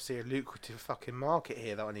there's obviously a lucrative fucking market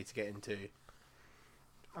here that I need to get into.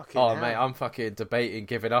 Okay, mate, I'm fucking debating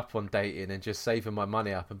giving up on dating and just saving my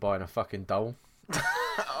money up and buying a fucking doll.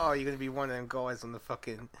 Oh, you're going to be one of them guys on the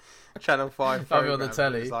fucking Channel 5 I'll be program. on the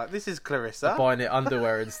telly. It's like, this is Clarissa. Buying it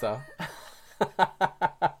underwear and stuff.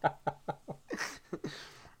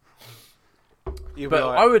 But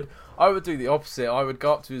like... I would do the opposite. I would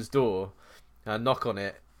go up to his door and knock on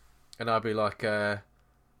it, and I'd be like,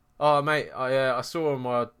 "Oh, mate, I saw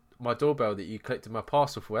on my doorbell that you collected my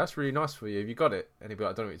parcel for. That's really nice for you. Have you got it?" And he'd be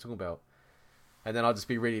like, "I don't know what you're talking about." And then I'd just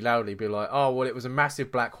be really loudly be like, "Oh, well, it was a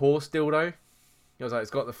massive black horse dildo." I was like,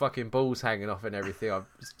 "It's got the fucking balls hanging off and everything. I'm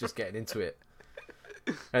just getting into it."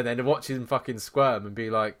 And then to watch him fucking squirm and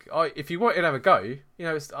be like, "Oh, if you want to have a go,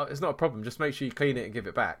 it's not a problem. Just make sure you clean it and give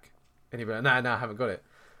it back." And he'd be like, "No, I haven't got it."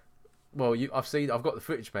 Well, I've got the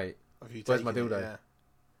footage, mate. Where's my dildo?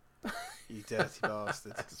 Yeah. You dirty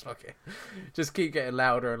bastard. Just keep getting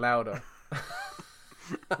louder and louder.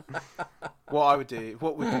 What I would do,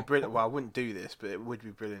 what would be brilliant, well, I wouldn't do this, but it would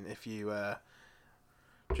be brilliant if you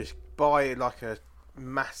just buy like a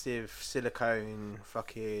massive silicone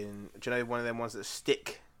fucking, do you know one of them ones that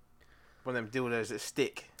stick? One of them dildos that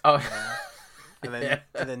stick. Oh. And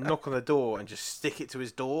then knock on the door and just stick it to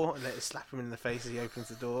his door and let it slap him in the face as he opens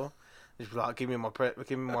the door. Just be like, give me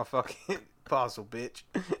my fucking parcel, bitch.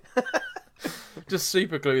 Just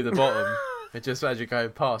super glue the bottom. And just as you're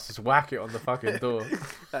going past, just whack it on the fucking door.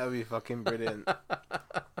 That would be fucking brilliant.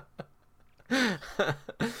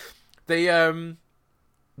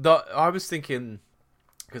 I was thinking,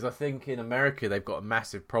 because I think in America they've got a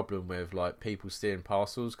massive problem with like people stealing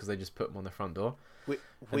parcels because they just put them on the front door.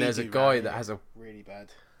 And there's a guy that has a really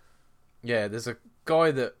bad. Yeah, there's a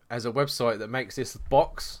guy that has a website that makes this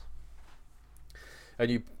box, and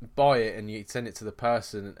you buy it and you send it to the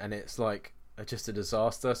person, and it's like just a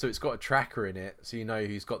disaster. So it's got a tracker in it, so you know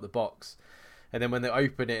who's got the box. And then when they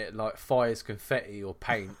open it, it like fires confetti or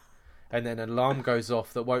paint, and then an alarm goes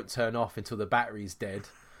off that won't turn off until the battery's dead.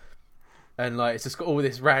 And like it's just got all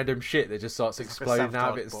this random shit that just starts exploding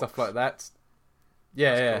out of it and stuff like that.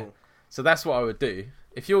 Yeah. Cool. So that's what I would do.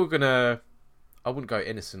 If you're gonna, I wouldn't go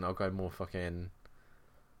innocent. I'll go more fucking.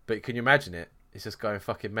 But can you imagine it? It's just going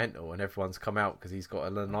fucking mental, and everyone's come out because he's got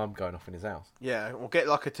an alarm going off in his house. Yeah, or get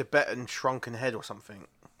like a Tibetan shrunken head or something.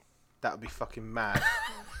 That would be fucking mad.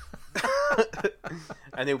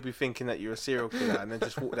 And he'll be thinking that you're a serial killer, and then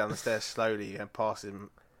just walk down the stairs slowly and pass him,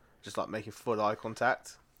 just like making full eye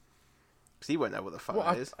contact. Because he won't know what the fuck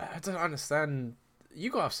that is. I don't understand. you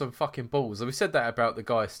got to have some fucking balls. We said that about the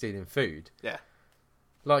guy stealing food. Yeah.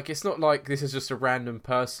 Like, it's not like this is just a random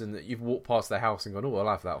person that you've walked past their house and gone, oh, I'll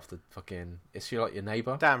have that off the fucking... Is she like your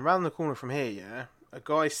neighbour? Dan, round the corner from here, yeah, a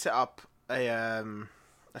guy set up a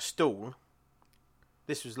stall.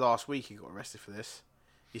 This was last week. He got arrested for this.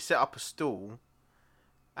 He set up a stall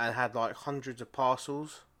and had like hundreds of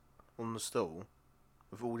parcels on the stall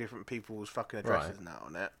with all different people's fucking addresses and that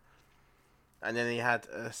on it. And then he had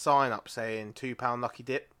a sign up saying £2 lucky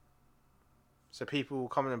dip. So people will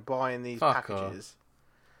come in and buy in these packages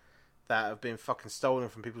that have been fucking stolen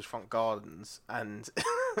from people's front gardens, and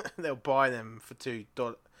they'll buy them for £2.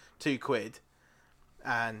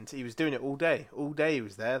 And he was doing it all day. All day he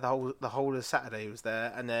was there. The whole of Saturday he was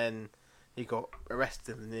there, and then he got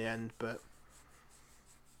arrested in the end. But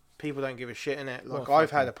people don't give a shit in it. Like,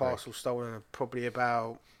 I've had a parcel stolen probably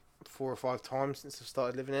about 4 or 5 times since I've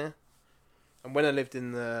started living here. And when I lived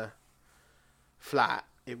in the flat,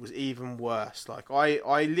 it was even worse. Like,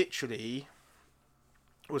 I literally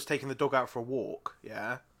was taking the dog out for a walk,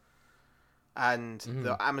 yeah, and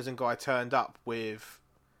the Amazon guy turned up with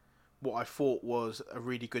what I thought was a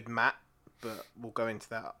really good mat, but we'll go into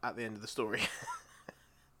that at the end of the story.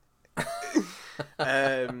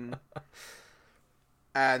 And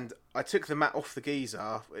I took the mat off the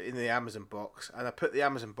geezer in the Amazon box, and I put the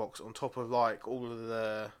Amazon box on top of like all of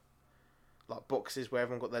the like boxes where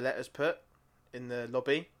everyone got their letters put in the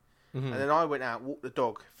lobby. And then I went out, walked the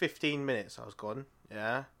dog. 15 minutes I was gone,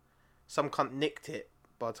 yeah. Some cunt nicked it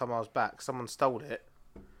by the time I was back. Someone stole it.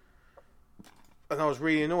 And I was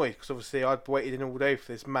really annoyed because obviously I'd waited in all day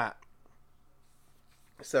for this mat.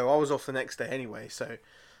 So I was off the next day anyway. So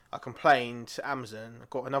I complained to Amazon. I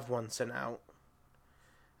got another one sent out.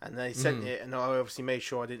 And they sent it, and I obviously made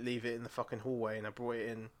sure I didn't leave it in the fucking hallway. And I brought it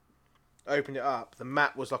in, opened it up. The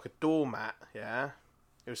mat was like a doormat, yeah.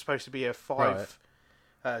 It was supposed to be a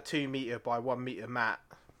 2 metre by 1 metre mat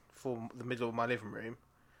for the middle of my living room,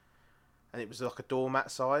 and it was like a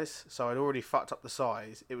doormat size, so I'd already fucked up the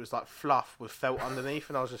size. It was like fluff with felt underneath,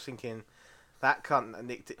 and I was just thinking, that cunt that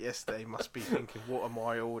nicked it yesterday must be thinking, what am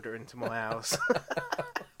I ordering to my house?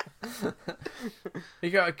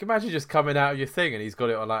 You imagine just coming out of your thing and he's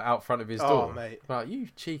got it on, like, out front of his door. Oh, mate. Like, you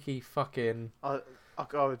cheeky fucking... I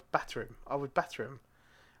would batter him.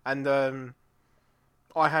 And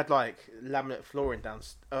I had like laminate flooring down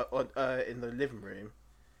in the living room,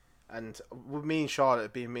 and with me and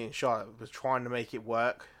Charlotte was trying to make it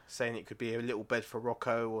work, saying it could be a little bed for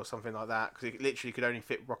Rocco or something like that, because it literally could only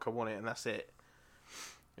fit Rocco on it, and that's it.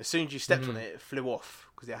 As soon as you stepped on it, it flew off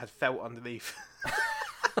because it had felt underneath.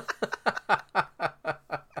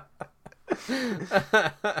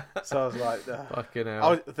 So I was like, fucking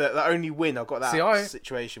hell. The only win I got that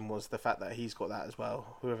situation was the fact that he's got that as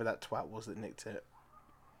well. Whoever that twat was that nicked it.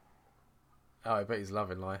 Oh, I bet he's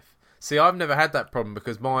loving life. See, I've never had that problem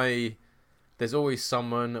because there's always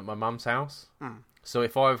someone at my mum's house. So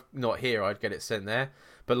if I'm not here, I'd get it sent there.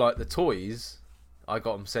 But like the toys, I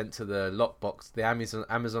got them sent to the lockbox, the Amazon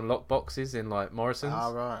lockboxes in like Morrison's.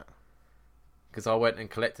 Oh, right. Because I went and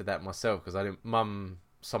collected that myself because I didn't. Mum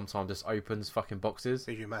sometimes just opens fucking boxes.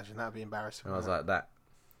 Could you imagine? That'd be embarrassing. And I was like, that.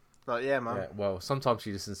 Like, yeah, Mum. Yeah, well, sometimes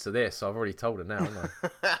she listens to this, so I've already told her now, haven't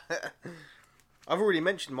I? I've already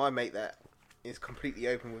mentioned my mate that is completely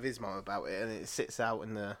open with his mum about it, and it sits out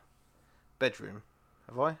in the bedroom.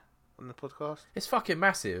 Have I? On the podcast? It's fucking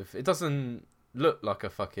massive. It doesn't look like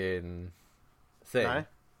a fucking thing. No?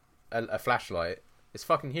 A flashlight. It's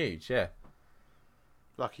fucking huge, yeah.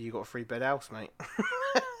 Lucky you got a 3-bed house, mate.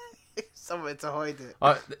 Somewhere to hide it.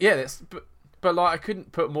 Yeah, but like I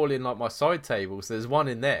couldn't put them all in like my side tables. So there's one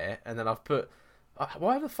in there, and then I've put.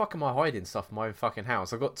 Why the fuck am I hiding stuff in my own fucking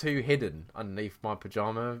house? I've got 2 hidden underneath my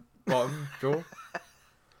pajama bottom drawer.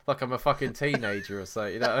 Like I'm a fucking teenager or so,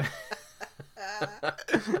 you know.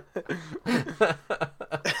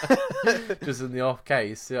 Just in the off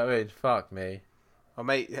case, you know what I mean? Fuck me. My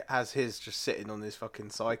mate has his just sitting on his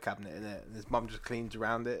fucking side cabinet in it, and his mum just cleans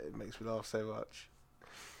around it. It makes me laugh so much.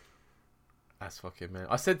 That's fucking man.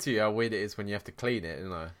 I said to you how weird it is when you have to clean it,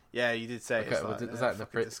 didn't I? Yeah, you did say. Okay, it's like, is that the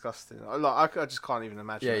disgusting? I just can't even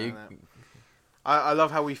imagine. Yeah, I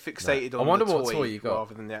love how we fixated on what the toy you got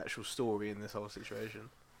rather than the actual story in this whole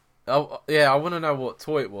situation. Oh yeah, I want to know what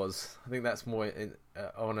toy it was. I think that's more. I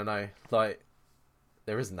want to know. Like,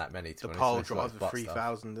 there isn't that many. The pile driver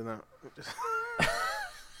 3000, isn't it?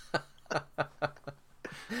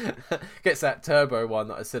 Gets that turbo one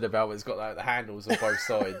that I said about. Where it's got like the handles on both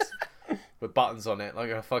sides with buttons on it, like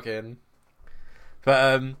a fucking.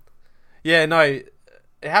 But yeah, no, it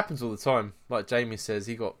happens all the time. Like Jamie says,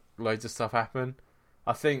 he got loads of stuff happen.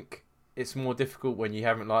 I think it's more difficult when you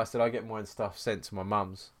haven't, like I said, I get my stuff sent to my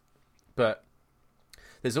mum's, but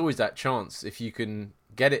there's always that chance if you can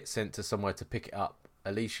get it sent to somewhere to pick it up,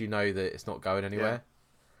 at least you know that it's not going anywhere.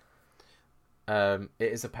 It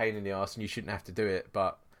is a pain in the arse and you shouldn't have to do it,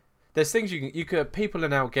 but there's things you could, people are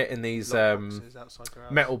now getting these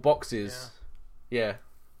metal boxes. Yeah.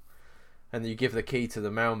 And you give the key to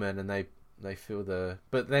the mailman and they feel the...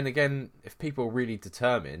 But then again, if people are really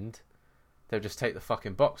determined, they'll just take the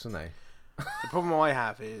fucking box, won't they? The problem I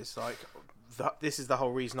have is, like, this is the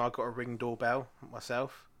whole reason I got a Ring doorbell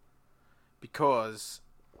myself. Because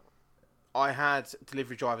I had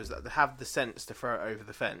delivery drivers that have the sense to throw it over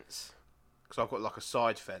the fence. Because I've got, like, a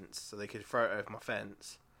side fence, so they could throw it over my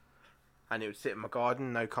fence. And it would sit in my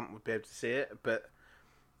garden, no cunt would be able to see it. But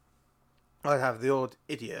I'd have the odd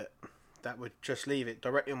idiot that would just leave it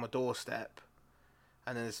directly on my doorstep,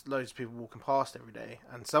 and then there's loads of people walking past every day.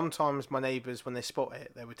 And sometimes my neighbours, when they spot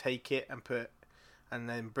it, they would take it and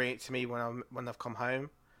then bring it to me when I've come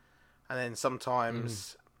home. And then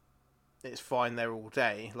sometimes it's fine there all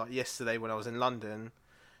day. Like yesterday when I was in London,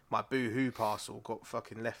 my Boohoo parcel got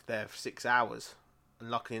fucking left there for 6 hours,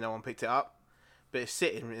 and luckily no one picked it up. But it's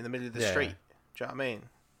sitting in the middle of the street. Do you know what I mean?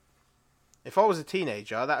 If I was a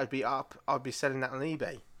teenager, that would be up. I'd be selling that on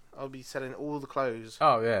eBay. I'd be selling all the clothes.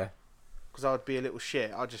 Oh, yeah. Because I'd be a little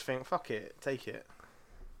shit. I'd just think, fuck it, take it.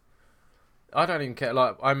 I don't even care.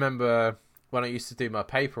 Like, I remember when I used to do my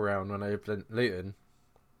paper round when I lived in Luton.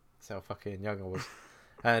 That's how fucking young I was.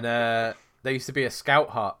 And there used to be a scout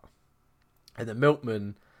hut. And the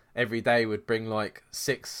milkman every day would bring like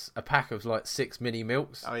a pack of like 6 mini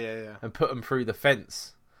milks. Oh, yeah. And put them through the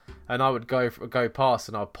fence. And I would go past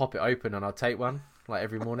and I'd pop it open and I'd take one, like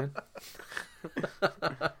every morning.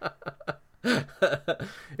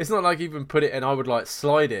 It's not like even put it in, I would like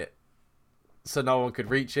slide it so no one could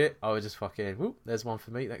reach it. I would just fucking, whoop, there's one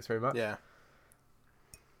for me, thanks very much. Yeah.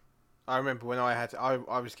 I remember when I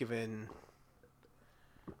was given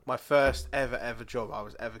my first ever job I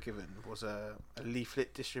was ever given was a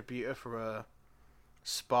leaflet distributor for a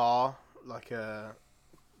spa, like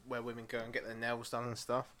where women go and get their nails done and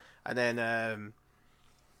stuff. And then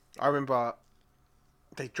I remember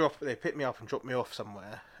they picked me up and dropped me off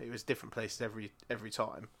somewhere. It was different places every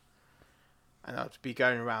time. And I'd be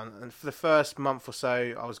going around, and for the first month or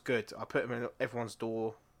so, I was good. I put them in everyone's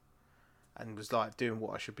door, and was like doing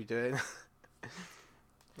what I should be doing.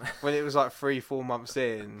 When it was like 3-4 months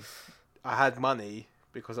in, I had money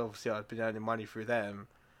because obviously I'd been earning money through them.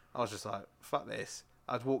 I was just like, fuck this.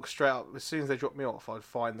 I'd walk straight up as soon as they dropped me off. I'd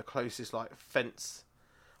find the closest like fence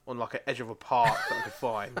on like an edge of a park that I could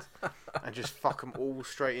find, and just fuck them all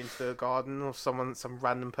straight into the garden of some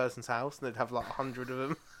random person's house, and they'd have like 100 of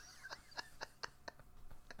them.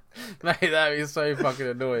 Mate, that'd be so fucking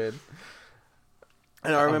annoying.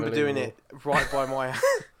 And I remember doing it right by my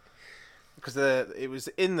because it was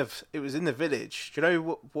in the village. Do you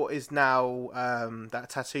know what is now that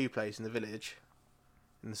tattoo place in the village,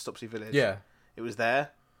 in the Stopsy village? Yeah, it was there,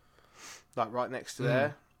 like right next to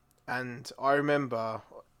there. And I remember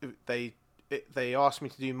they asked me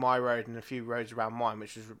to do my road and a few roads around mine,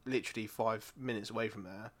 which was literally 5 minutes away from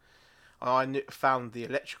there. And I found the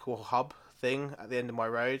electrical hub thing at the end of my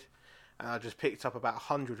road, and I just picked up about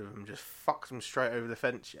 100 of them, just fucked them straight over the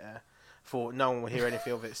fence. Yeah, thought no one will hear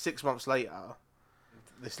anything of it. 6 months later,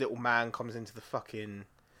 this little man comes into the fucking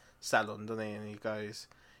salon, doesn't he? And he goes,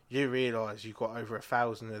 "You realise you've got over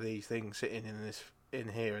 1,000 of these things sitting in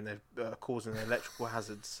here, and they're causing electrical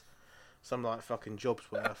hazards. Some like fucking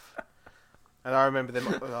job's worth." And I remember them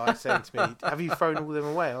like saying to me, "Have you thrown all them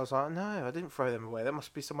away?" I was like, "No, I didn't throw them away. There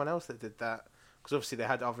must be someone else that did that." Because obviously they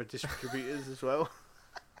had other distributors as well.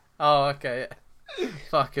 Oh, okay.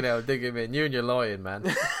 Fucking hell, dig him in. You and your lying,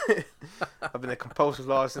 man. I've been a compulsive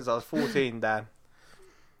liar since I was 14, Dan.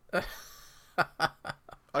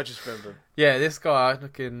 I just remember. Yeah, this guy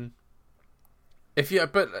looking.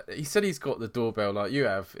 But he said he's got the doorbell like you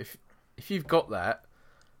have. If you've got that,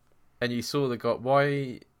 and you saw the guy,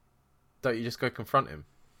 why don't you just go confront him?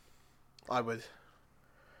 I would.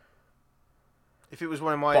 If it was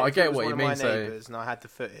one of my, neighbours, and I had the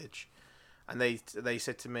footage, and they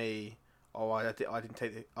said to me, "Oh, I didn't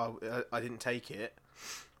take it,"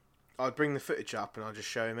 I'd bring the footage up and I'd just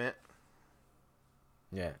show him it.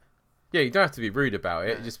 Yeah, you don't have to be rude about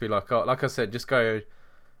it. Yeah. Just be like, oh, like I said, just go.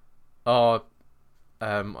 Oh,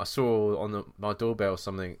 I saw on my doorbell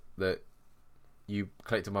something that you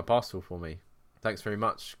collected my parcel for me. Thanks very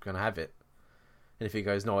much. Can I have it? And if he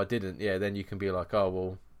goes, "No, I didn't," yeah, then you can be like, "Oh,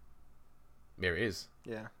 well. Here it is."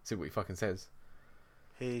 Yeah. See what he fucking says.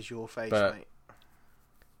 Here's your face, mate.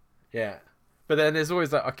 Yeah. But then there's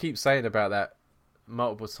always that, I keep saying about that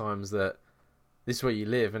multiple times that this is where you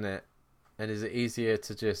live, isn't it? And is it easier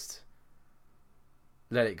to just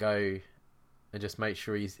let it go and just make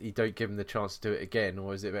sure you don't give him the chance to do it again,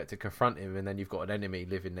 or is it better to confront him and then you've got an enemy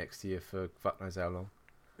living next to you for fuck knows how long?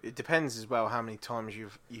 It depends as well how many times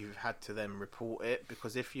you've had to then report it,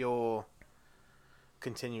 because if you're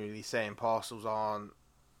continually saying parcels aren't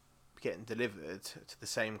getting delivered to the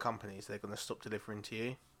same companies, they're going to stop delivering to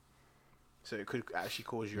you. So it could actually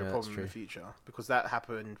cause you a problem in the future, because that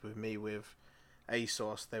happened with me with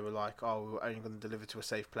ASOS. They were like, oh, we're only going to deliver to a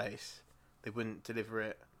safe place. They wouldn't deliver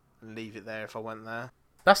it and leave it there if I went there.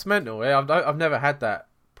 That's mental. Yeah, I've never had that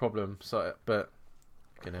problem. So, but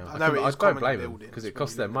you know, I don't blame them because it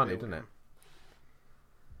costs them money, doesn't it?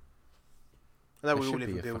 I know we all live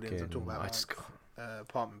in buildings. I'm talking about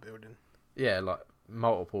apartment building. Yeah, like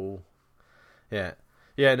multiple. Yeah.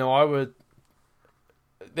 No, I would.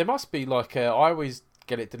 There must be like I always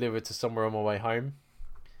get it delivered to somewhere on my way home,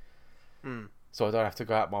 so I don't have to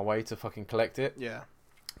go out my way to fucking collect it. Yeah.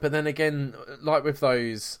 But then again, like with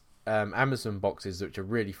those Amazon boxes, which are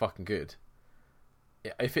really fucking good,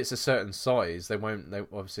 if it's a certain size, they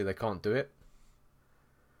obviously they can't do it.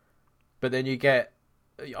 But then you get,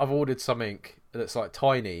 I've ordered something that's like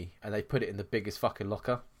tiny, and they put it in the biggest fucking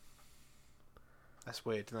locker. That's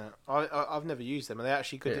weird, isn't it? I've never used them. Are they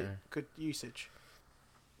actually good usage?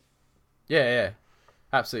 Yeah,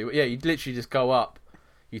 absolutely. Yeah, you literally just go up,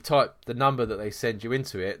 you type the number that they send you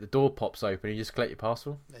into it, the door pops open, and you just collect your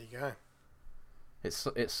parcel. There you go.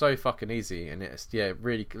 It's so fucking easy, and it's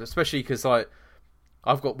really, especially because like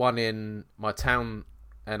I've got one in my town,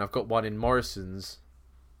 and I've got one in Morrison's.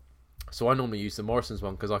 So I normally use the Morrison's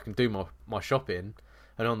one because I can do my shopping,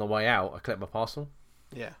 and on the way out I collect my parcel.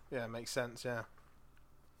 Yeah, it makes sense.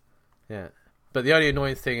 Yeah. But the only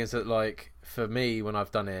annoying thing is that, like, for me, when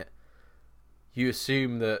I've done it, you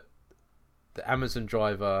assume that the Amazon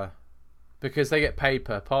driver, because they get paid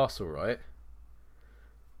per parcel, right?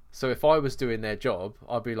 So if I was doing their job,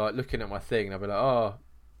 I'd be like looking at my thing and I'd be like, oh,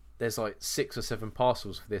 there's like 6 or 7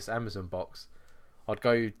 parcels for this Amazon box. I'd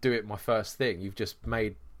go do it my first thing. You've just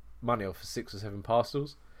made money off of 6 or 7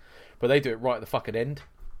 parcels. But they do it right at the fucking end.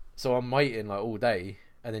 So I'm waiting like all day,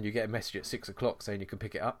 and then you get a message at 6 o'clock saying you can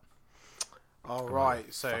pick it up. Oh, right.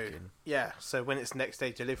 So when it's next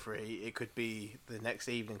day delivery, it could be the next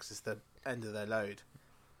evening because it's the end of their load.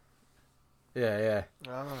 Yeah.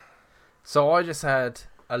 Oh. So I just had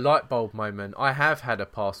a light bulb moment. I have had a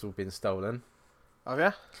parcel been stolen. Oh,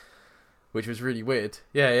 yeah? Which was really weird.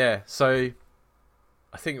 Yeah. So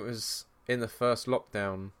I think it was in the first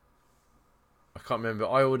lockdown. I can't remember.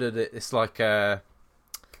 I ordered it. It's like a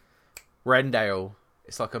Rendale.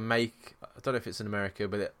 It's like a make. I don't know if it's in America,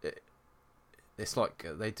 but it's like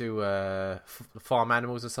they do farm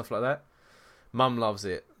animals and stuff like that. Mum loves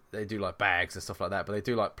it. They do like bags and stuff like that, but they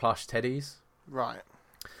do like plush teddies. Right.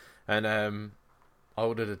 And I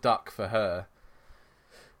ordered a duck for her.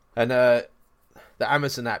 And the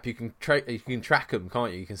Amazon app, you can track them,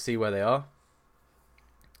 can't you? You can see where they are.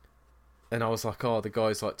 And I was like, oh, the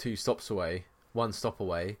guy's like 2 stops away, 1 stop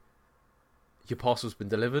away. Your parcel's been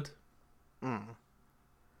delivered.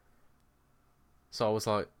 So I was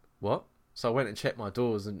like, what? So I went and checked my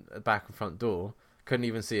doors and back and front door. Couldn't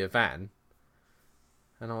even see a van.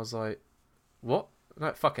 And I was like, what? No,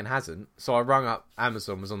 it fucking hasn't. So I rung up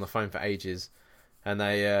Amazon, was on the phone for ages, and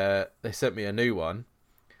they sent me a new one.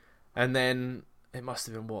 And then it must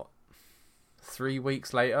have been 3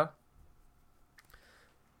 weeks later,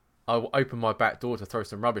 I opened my back door to throw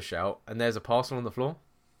some rubbish out, and there's a parcel on the floor.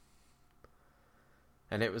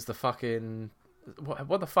 And it was the fucking...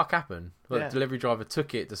 What the fuck happened? Well, the delivery driver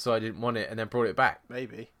took it, decided he didn't want it, and then brought it back.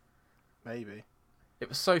 Maybe. It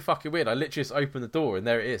was so fucking weird. I literally just opened the door, and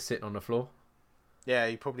there it is, sitting on the floor. Yeah,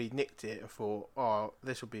 he probably nicked it and thought, oh,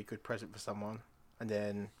 this will be a good present for someone. And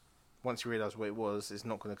then, once he realised what it was, it's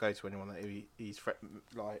not going to go to anyone that he's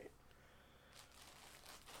like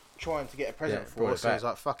trying to get a present for. So he's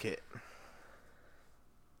like, fuck it.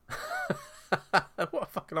 What a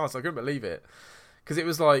fucking ass. I couldn't believe it. Because it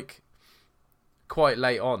was like quite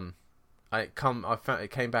late on. I found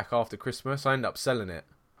it came back after Christmas. I ended up selling it.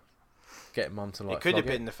 Getting Mum to like. It could have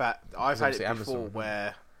been the fact that I've had it before Amazon,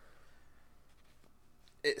 where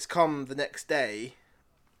it's come the next day,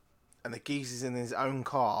 and the geezer's in his own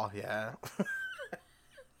car. Yeah,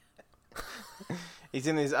 he's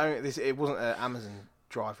in his own. It wasn't an Amazon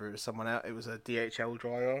driver. It was someone else. It was a DHL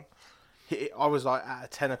driver. I was like at a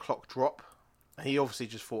 10 o'clock drop, and he obviously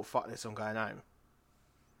just thought, "Fuck this, I'm going home."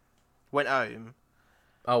 Went home.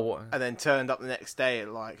 Oh, what? And then turned up the next day at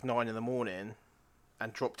like 9 in the morning,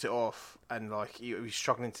 and dropped it off. And like he was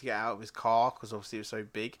struggling to get out of his car because obviously it was so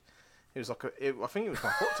big. It was like I think it was my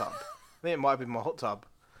hot tub. I think it might have been my hot tub.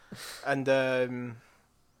 And I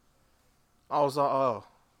was like, oh,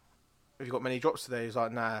 have you got many drops today? He was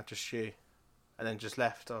like, nah, just you. And then just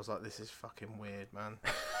left. I was like, this is fucking weird, man.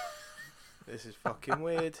 This is fucking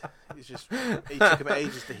weird. He took about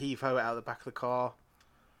ages to heave-ho it out of the back of the car.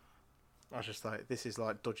 I was just like, this is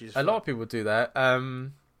like dodgy as fuck. A lot of people do that.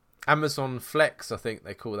 Amazon Flex, I think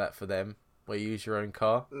they call that for them, where you use your own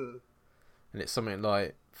car. And it's something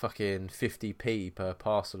like fucking 50p per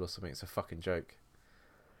parcel or something. It's a fucking joke.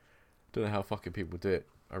 Don't know how fucking people do it.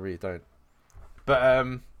 I really don't.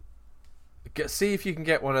 But see if you can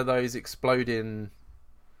get one of those exploding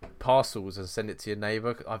parcels and send it to your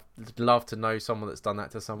neighbour. I'd love to know someone that's done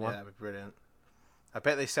that to someone. Yeah, that'd be brilliant. I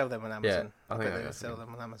bet they sell them on Amazon. Yeah, I bet they sell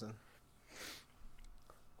them on Amazon.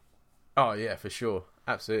 Oh yeah, for sure,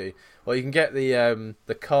 absolutely. Well, you can get the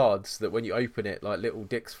cards that when you open it, like little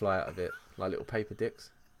dicks fly out of it, like little paper dicks.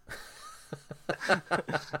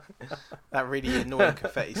 That really annoying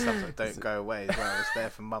confetti stuff that don't go away as well. It's there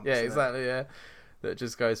for months. Yeah, exactly. Yeah, that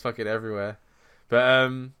just goes fucking everywhere.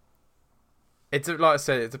 But it's like I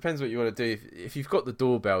said, it depends what you want to do. If you've got the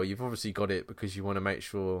doorbell, you've obviously got it because you want to make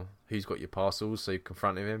sure who's got your parcels, so you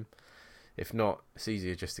confront him. If not, it's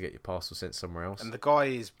easier just to get your parcel sent somewhere else. And the guy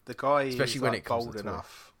is especially when like it comes bold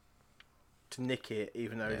enough to nick it,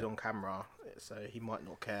 even though he's on camera, so he might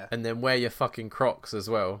not care. And then wear your fucking Crocs as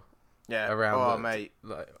well. Yeah, around mate.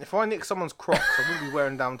 Like, if I nick someone's Crocs, I wouldn't be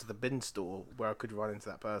wearing down to the bin store where I could run into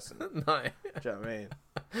that person. No. Do you know what I mean?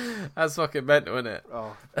 That's fucking mental, isn't it?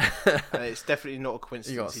 Oh, and it's definitely not a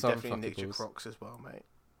coincidence. He definitely nicked your Crocs as well, mate.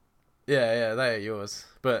 Yeah, they are yours.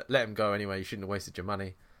 But let him go anyway. You shouldn't have wasted your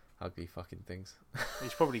money. Ugly fucking things.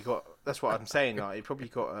 He's probably got. That's what I'm saying. Like, he probably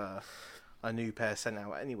got a new pair sent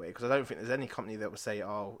out anyway. Because I don't think there's any company that would say,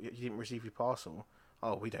 "Oh, you didn't receive your parcel.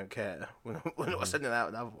 Oh, we don't care. We're not sending out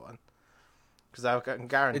another one." Because I can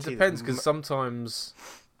guarantee. It depends, because sometimes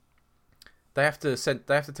they have to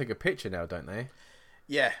take a picture now, don't they?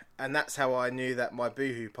 Yeah, and that's how I knew that my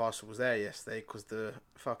Boohoo parcel was there yesterday. Because there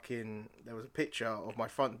was a picture of my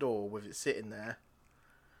front door with it sitting there.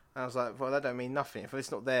 And I was like, well, that don't mean nothing. If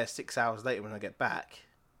it's not there 6 hours later when I get back,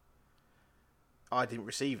 I didn't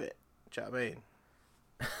receive it. Do you know what I mean?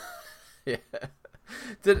 Yeah.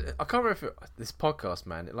 I can't remember if this podcast,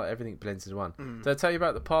 man, like everything blends into one. Did I tell you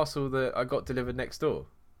about the parcel that I got delivered next door?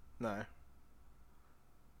 No.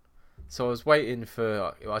 So I was waiting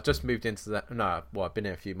for. I just moved into that. No, well, I've been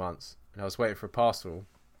here a few months, and I was waiting for a parcel,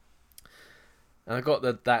 and I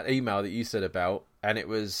got that email that you said about, and it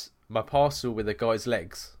was my parcel with a guy's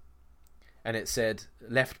legs, and it said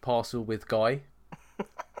left parcel with guy,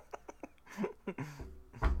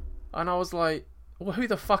 and I was like, well, who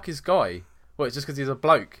the fuck is Guy? Well, it's just because he's a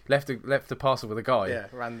bloke. Left a parcel with a guy. Yeah,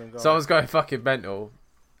 random guy. So I was going fucking mental.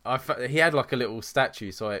 He had like a little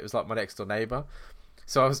statue, so it was like my next door neighbour.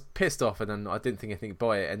 So I was pissed off, and then I didn't think anything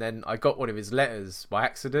by it. And then I got one of his letters by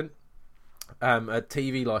accident, a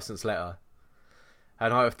TV license letter,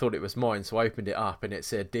 and I thought it was mine. So I opened it up, and it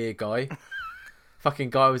said, "Dear Guy."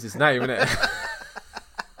 Fucking Guy was his name, isn't it?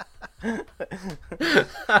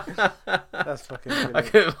 That's fucking brilliant. I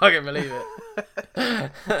couldn't fucking believe it.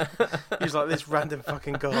 He's like, this random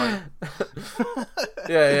fucking guy.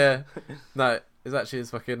 Yeah. No, it's actually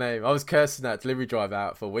his fucking name. I was cursing that delivery driver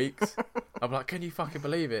out for weeks. I'm like, can you fucking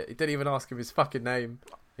believe it? He didn't even ask him his fucking name.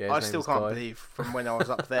 Yeah, I still can't believe from when I was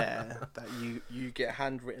up there that you get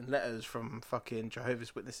handwritten letters from fucking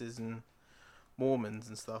Jehovah's Witnesses and Mormons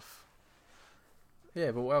and stuff.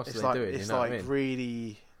 Yeah, but what else are they doing? It's you know like what I mean?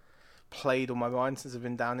 really played on my mind since I've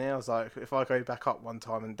been down here. I was like, if I go back up one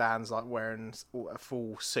time and Dan's like wearing a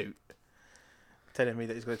full suit, telling me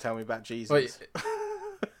that he's going to tell me about Jesus.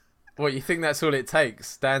 What, you think that's all it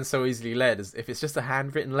takes? Dan's so easily led. As if it's just a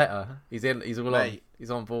handwritten letter, he's all on. He's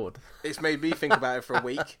on board. It's made me think about it for a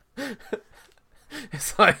week.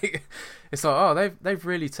 It's like, oh, they've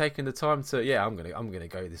really taken the time to. Yeah, I'm gonna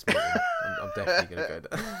go this meeting. I'm definitely gonna go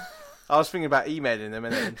there. I was thinking about emailing them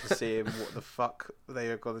and then to see what the fuck they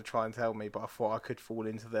are going to try and tell me, but I thought I could fall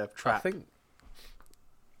into their trap.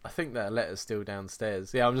 I think that letter's still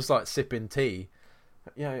downstairs. Yeah, I'm just like sipping tea.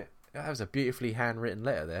 Yeah, that was a beautifully handwritten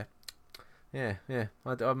letter there. Yeah.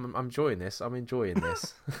 I'm enjoying this. I'm enjoying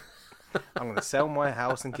this. I'm going to sell my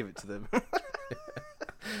house and give it to them.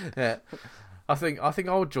 Yeah. I think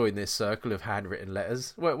I'll join this circle of handwritten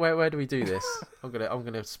letters. Where do we do this? I'm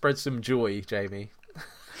gonna spread some joy, Jamie.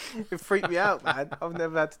 It freaked me out, man. I've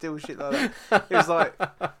never had to deal with shit like that. It was like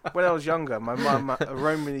when I was younger, my mum, a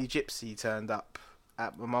Romany gypsy, turned up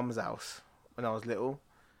at my mum's house when I was little,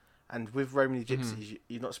 and with Romany gypsies,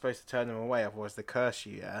 you're not supposed to turn them away, otherwise they curse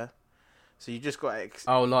you. Yeah. So you just got to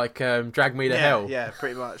Oh, like Drag Me to Hell. Yeah,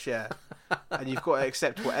 pretty much, yeah. And you've got to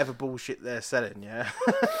accept whatever bullshit they're selling, yeah.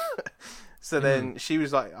 So then she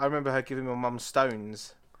was like, I remember her giving my mum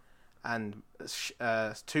stones, and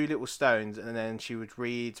 2 little stones, and then she would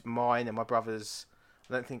read mine and my brother's.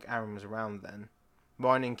 I don't think Aaron was around then.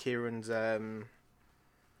 Mine and Kieran's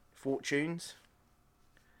fortunes.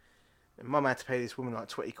 And Mum had to pay this woman like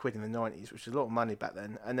 20 quid in the 90s, which was a lot of money back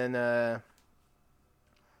then. And then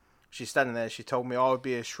she's standing there. She told me I would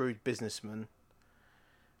be a shrewd businessman,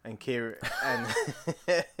 and Kieran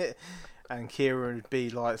and Kieran would be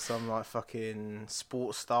like some like fucking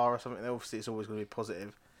sports star or something. Obviously, it's always going to be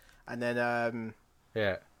positive. And then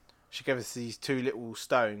she gave us these 2 little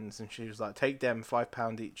stones, and she was like, "Take them,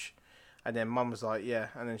 £5 each." And then Mum was like, "Yeah."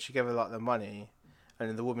 And then she gave her like the money, and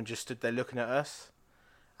then the woman just stood there looking at us,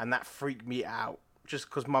 and that freaked me out. Just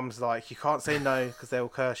because Mum's like, "You can't say no because they'll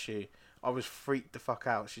curse you." I was freaked the fuck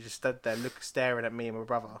out. She just stood there, staring at me and my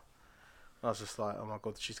brother. I was just like, "Oh my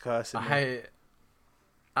god, she's cursing me."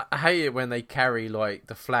 I hate it when they carry like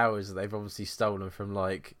the flowers that they've obviously stolen from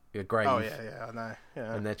like a grave. Oh yeah, I know.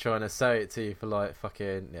 Yeah. And they're trying to sell it to you for like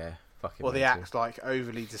fucking. Or they act like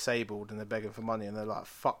overly disabled and they're begging for money and they're like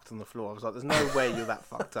fucked on the floor. I was like, "There's no way you're that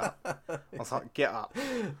fucked up." I was like, "Get up."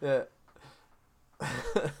 Yeah.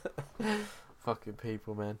 Fucking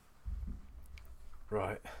people, man.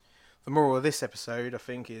 Right. The moral of this episode, I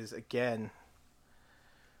think, is again,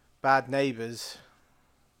 bad neighbours.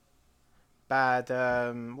 Bad.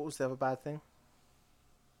 What was the other bad thing?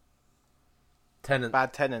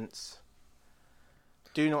 Bad tenants.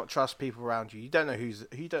 Do not trust people around you. You don't know who's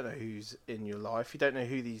in your life. You don't know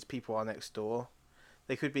who these people are next door.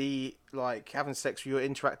 They could be like having sex with your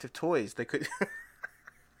interactive toys. They could.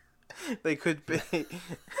 They could be.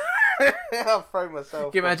 I'll throw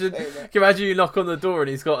myself. Can you imagine you knock on the door and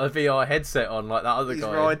he's got a VR headset on like that other guy?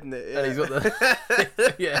 He's riding it, yeah. And he's got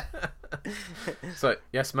the yeah. So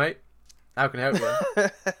yes, mate. How can I help you?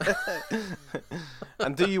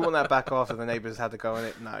 And do you want that back after the neighbours had to go on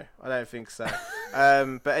it? No, I don't think so.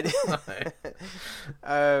 But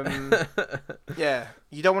yeah,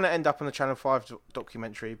 you don't want to end up on the Channel 5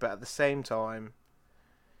 documentary, but at the same time,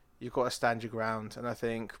 you've got to stand your ground. And I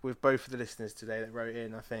think with both of the listeners today that wrote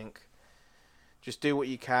in, I think just do what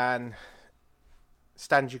you can,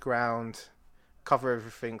 stand your ground, cover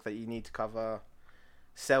everything that you need to cover,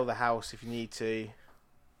 sell the house if you need to.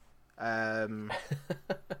 And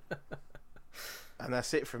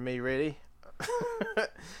that's it from me, really.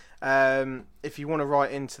 If you want to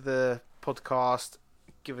write into the podcast,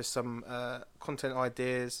 give us some content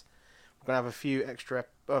ideas. We're going to have a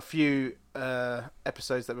few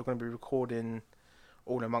episodes that we're going to be recording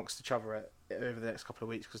all amongst each other over the next couple of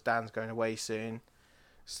weeks because Dan's going away soon.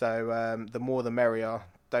 So the more the merrier.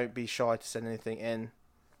 Don't be shy to send anything in.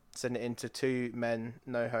 Send it in to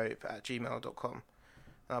 2mennohope@gmail.com.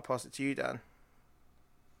 And I'll pass it to you, Dan.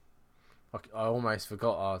 I almost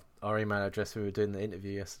forgot our email address when we were doing the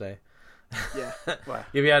interview yesterday. Yeah. Well,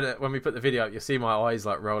 when we put the video up, you'll see my eyes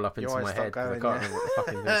like roll up into my head. Going, I can't remember what the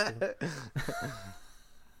fucking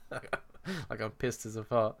is. Like I'm pissed as a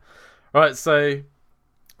fart. Right, so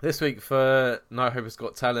this week for No Hope Has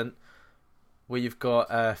Got Talent, we've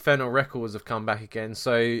got Fennell Records have come back again.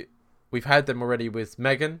 So we've had them already with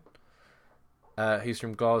Megan, who's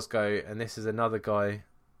from Glasgow, and this is another guy.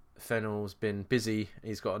 Fennell's been busy.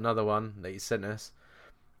 He's got another one that he sent us,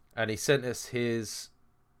 and he sent us his.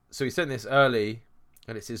 So he sent this early,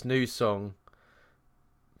 and it's his new song,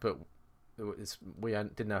 but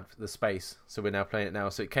didn't have the space, so we're now playing it now.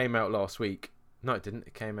 So it came out last week. No, it didn't.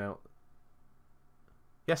 It came out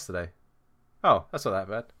yesterday. Oh, that's not that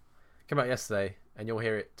bad. It came out yesterday, and you'll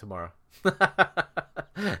hear it tomorrow.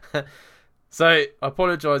 So I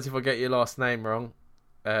apologise if I get your last name wrong.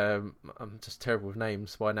 I'm just terrible with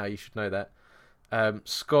names. By now you should know that.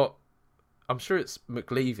 Scott, I'm sure it's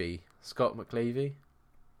McAleavy. Scott McAleavy.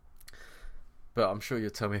 But I'm sure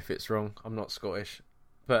you'll tell me if it's wrong. I'm not Scottish.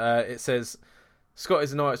 But it says, Scott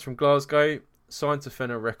is an artist from Glasgow, signed to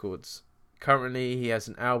Fennell Records. Currently he has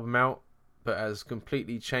an album out, but has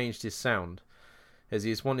completely changed his sound, as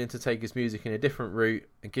he is wanting to take his music in a different route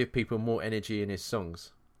and give people more energy in his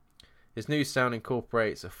songs. His new sound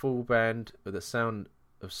incorporates a full band with a sound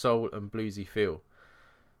of soul and bluesy feel.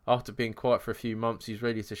 After being quiet for a few months, he's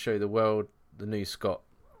ready to show the world the new Scott.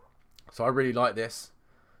 So I really like this.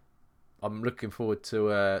 I'm looking forward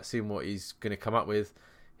to seeing what he's going to come up with.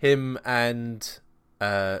 Him and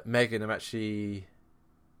Megan have actually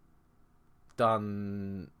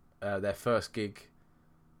done their first gig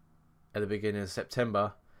at the beginning of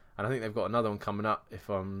September, and I think they've got another one coming up if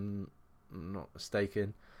I'm not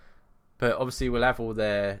mistaken. But obviously we'll have all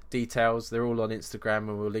their details. They're all on Instagram,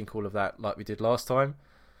 and we'll link all of that like we did last time.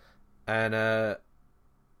 And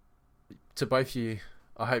to both of you,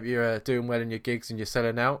 I hope you're doing well in your gigs and you're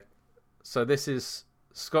selling out. So this is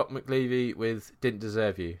Scott McAleavy with Didn't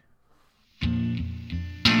Deserve You.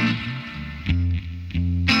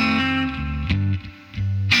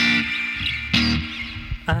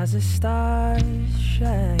 As the stars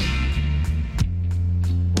shine,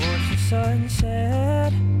 watch the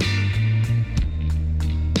sunset.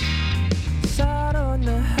 Sat on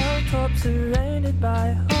the hilltop, surrounded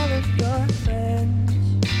by all of your friends,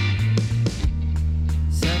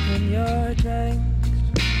 sipping your drinks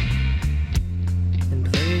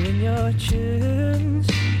and playing your tunes.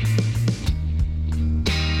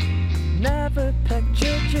 Never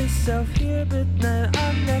pictured yourself here, but now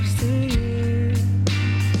I'm next to you.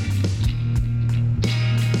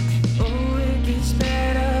 Oh, it gets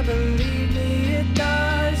better, believe me it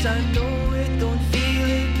does. I know it, don't feel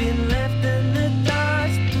it, been left in the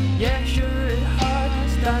dust. Yeah, sure it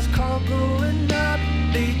hurts, that's called growing up.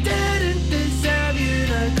 They didn't deserve you,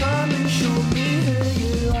 now come and show me who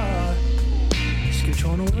you are. Scooch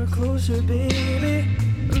on over closer, baby.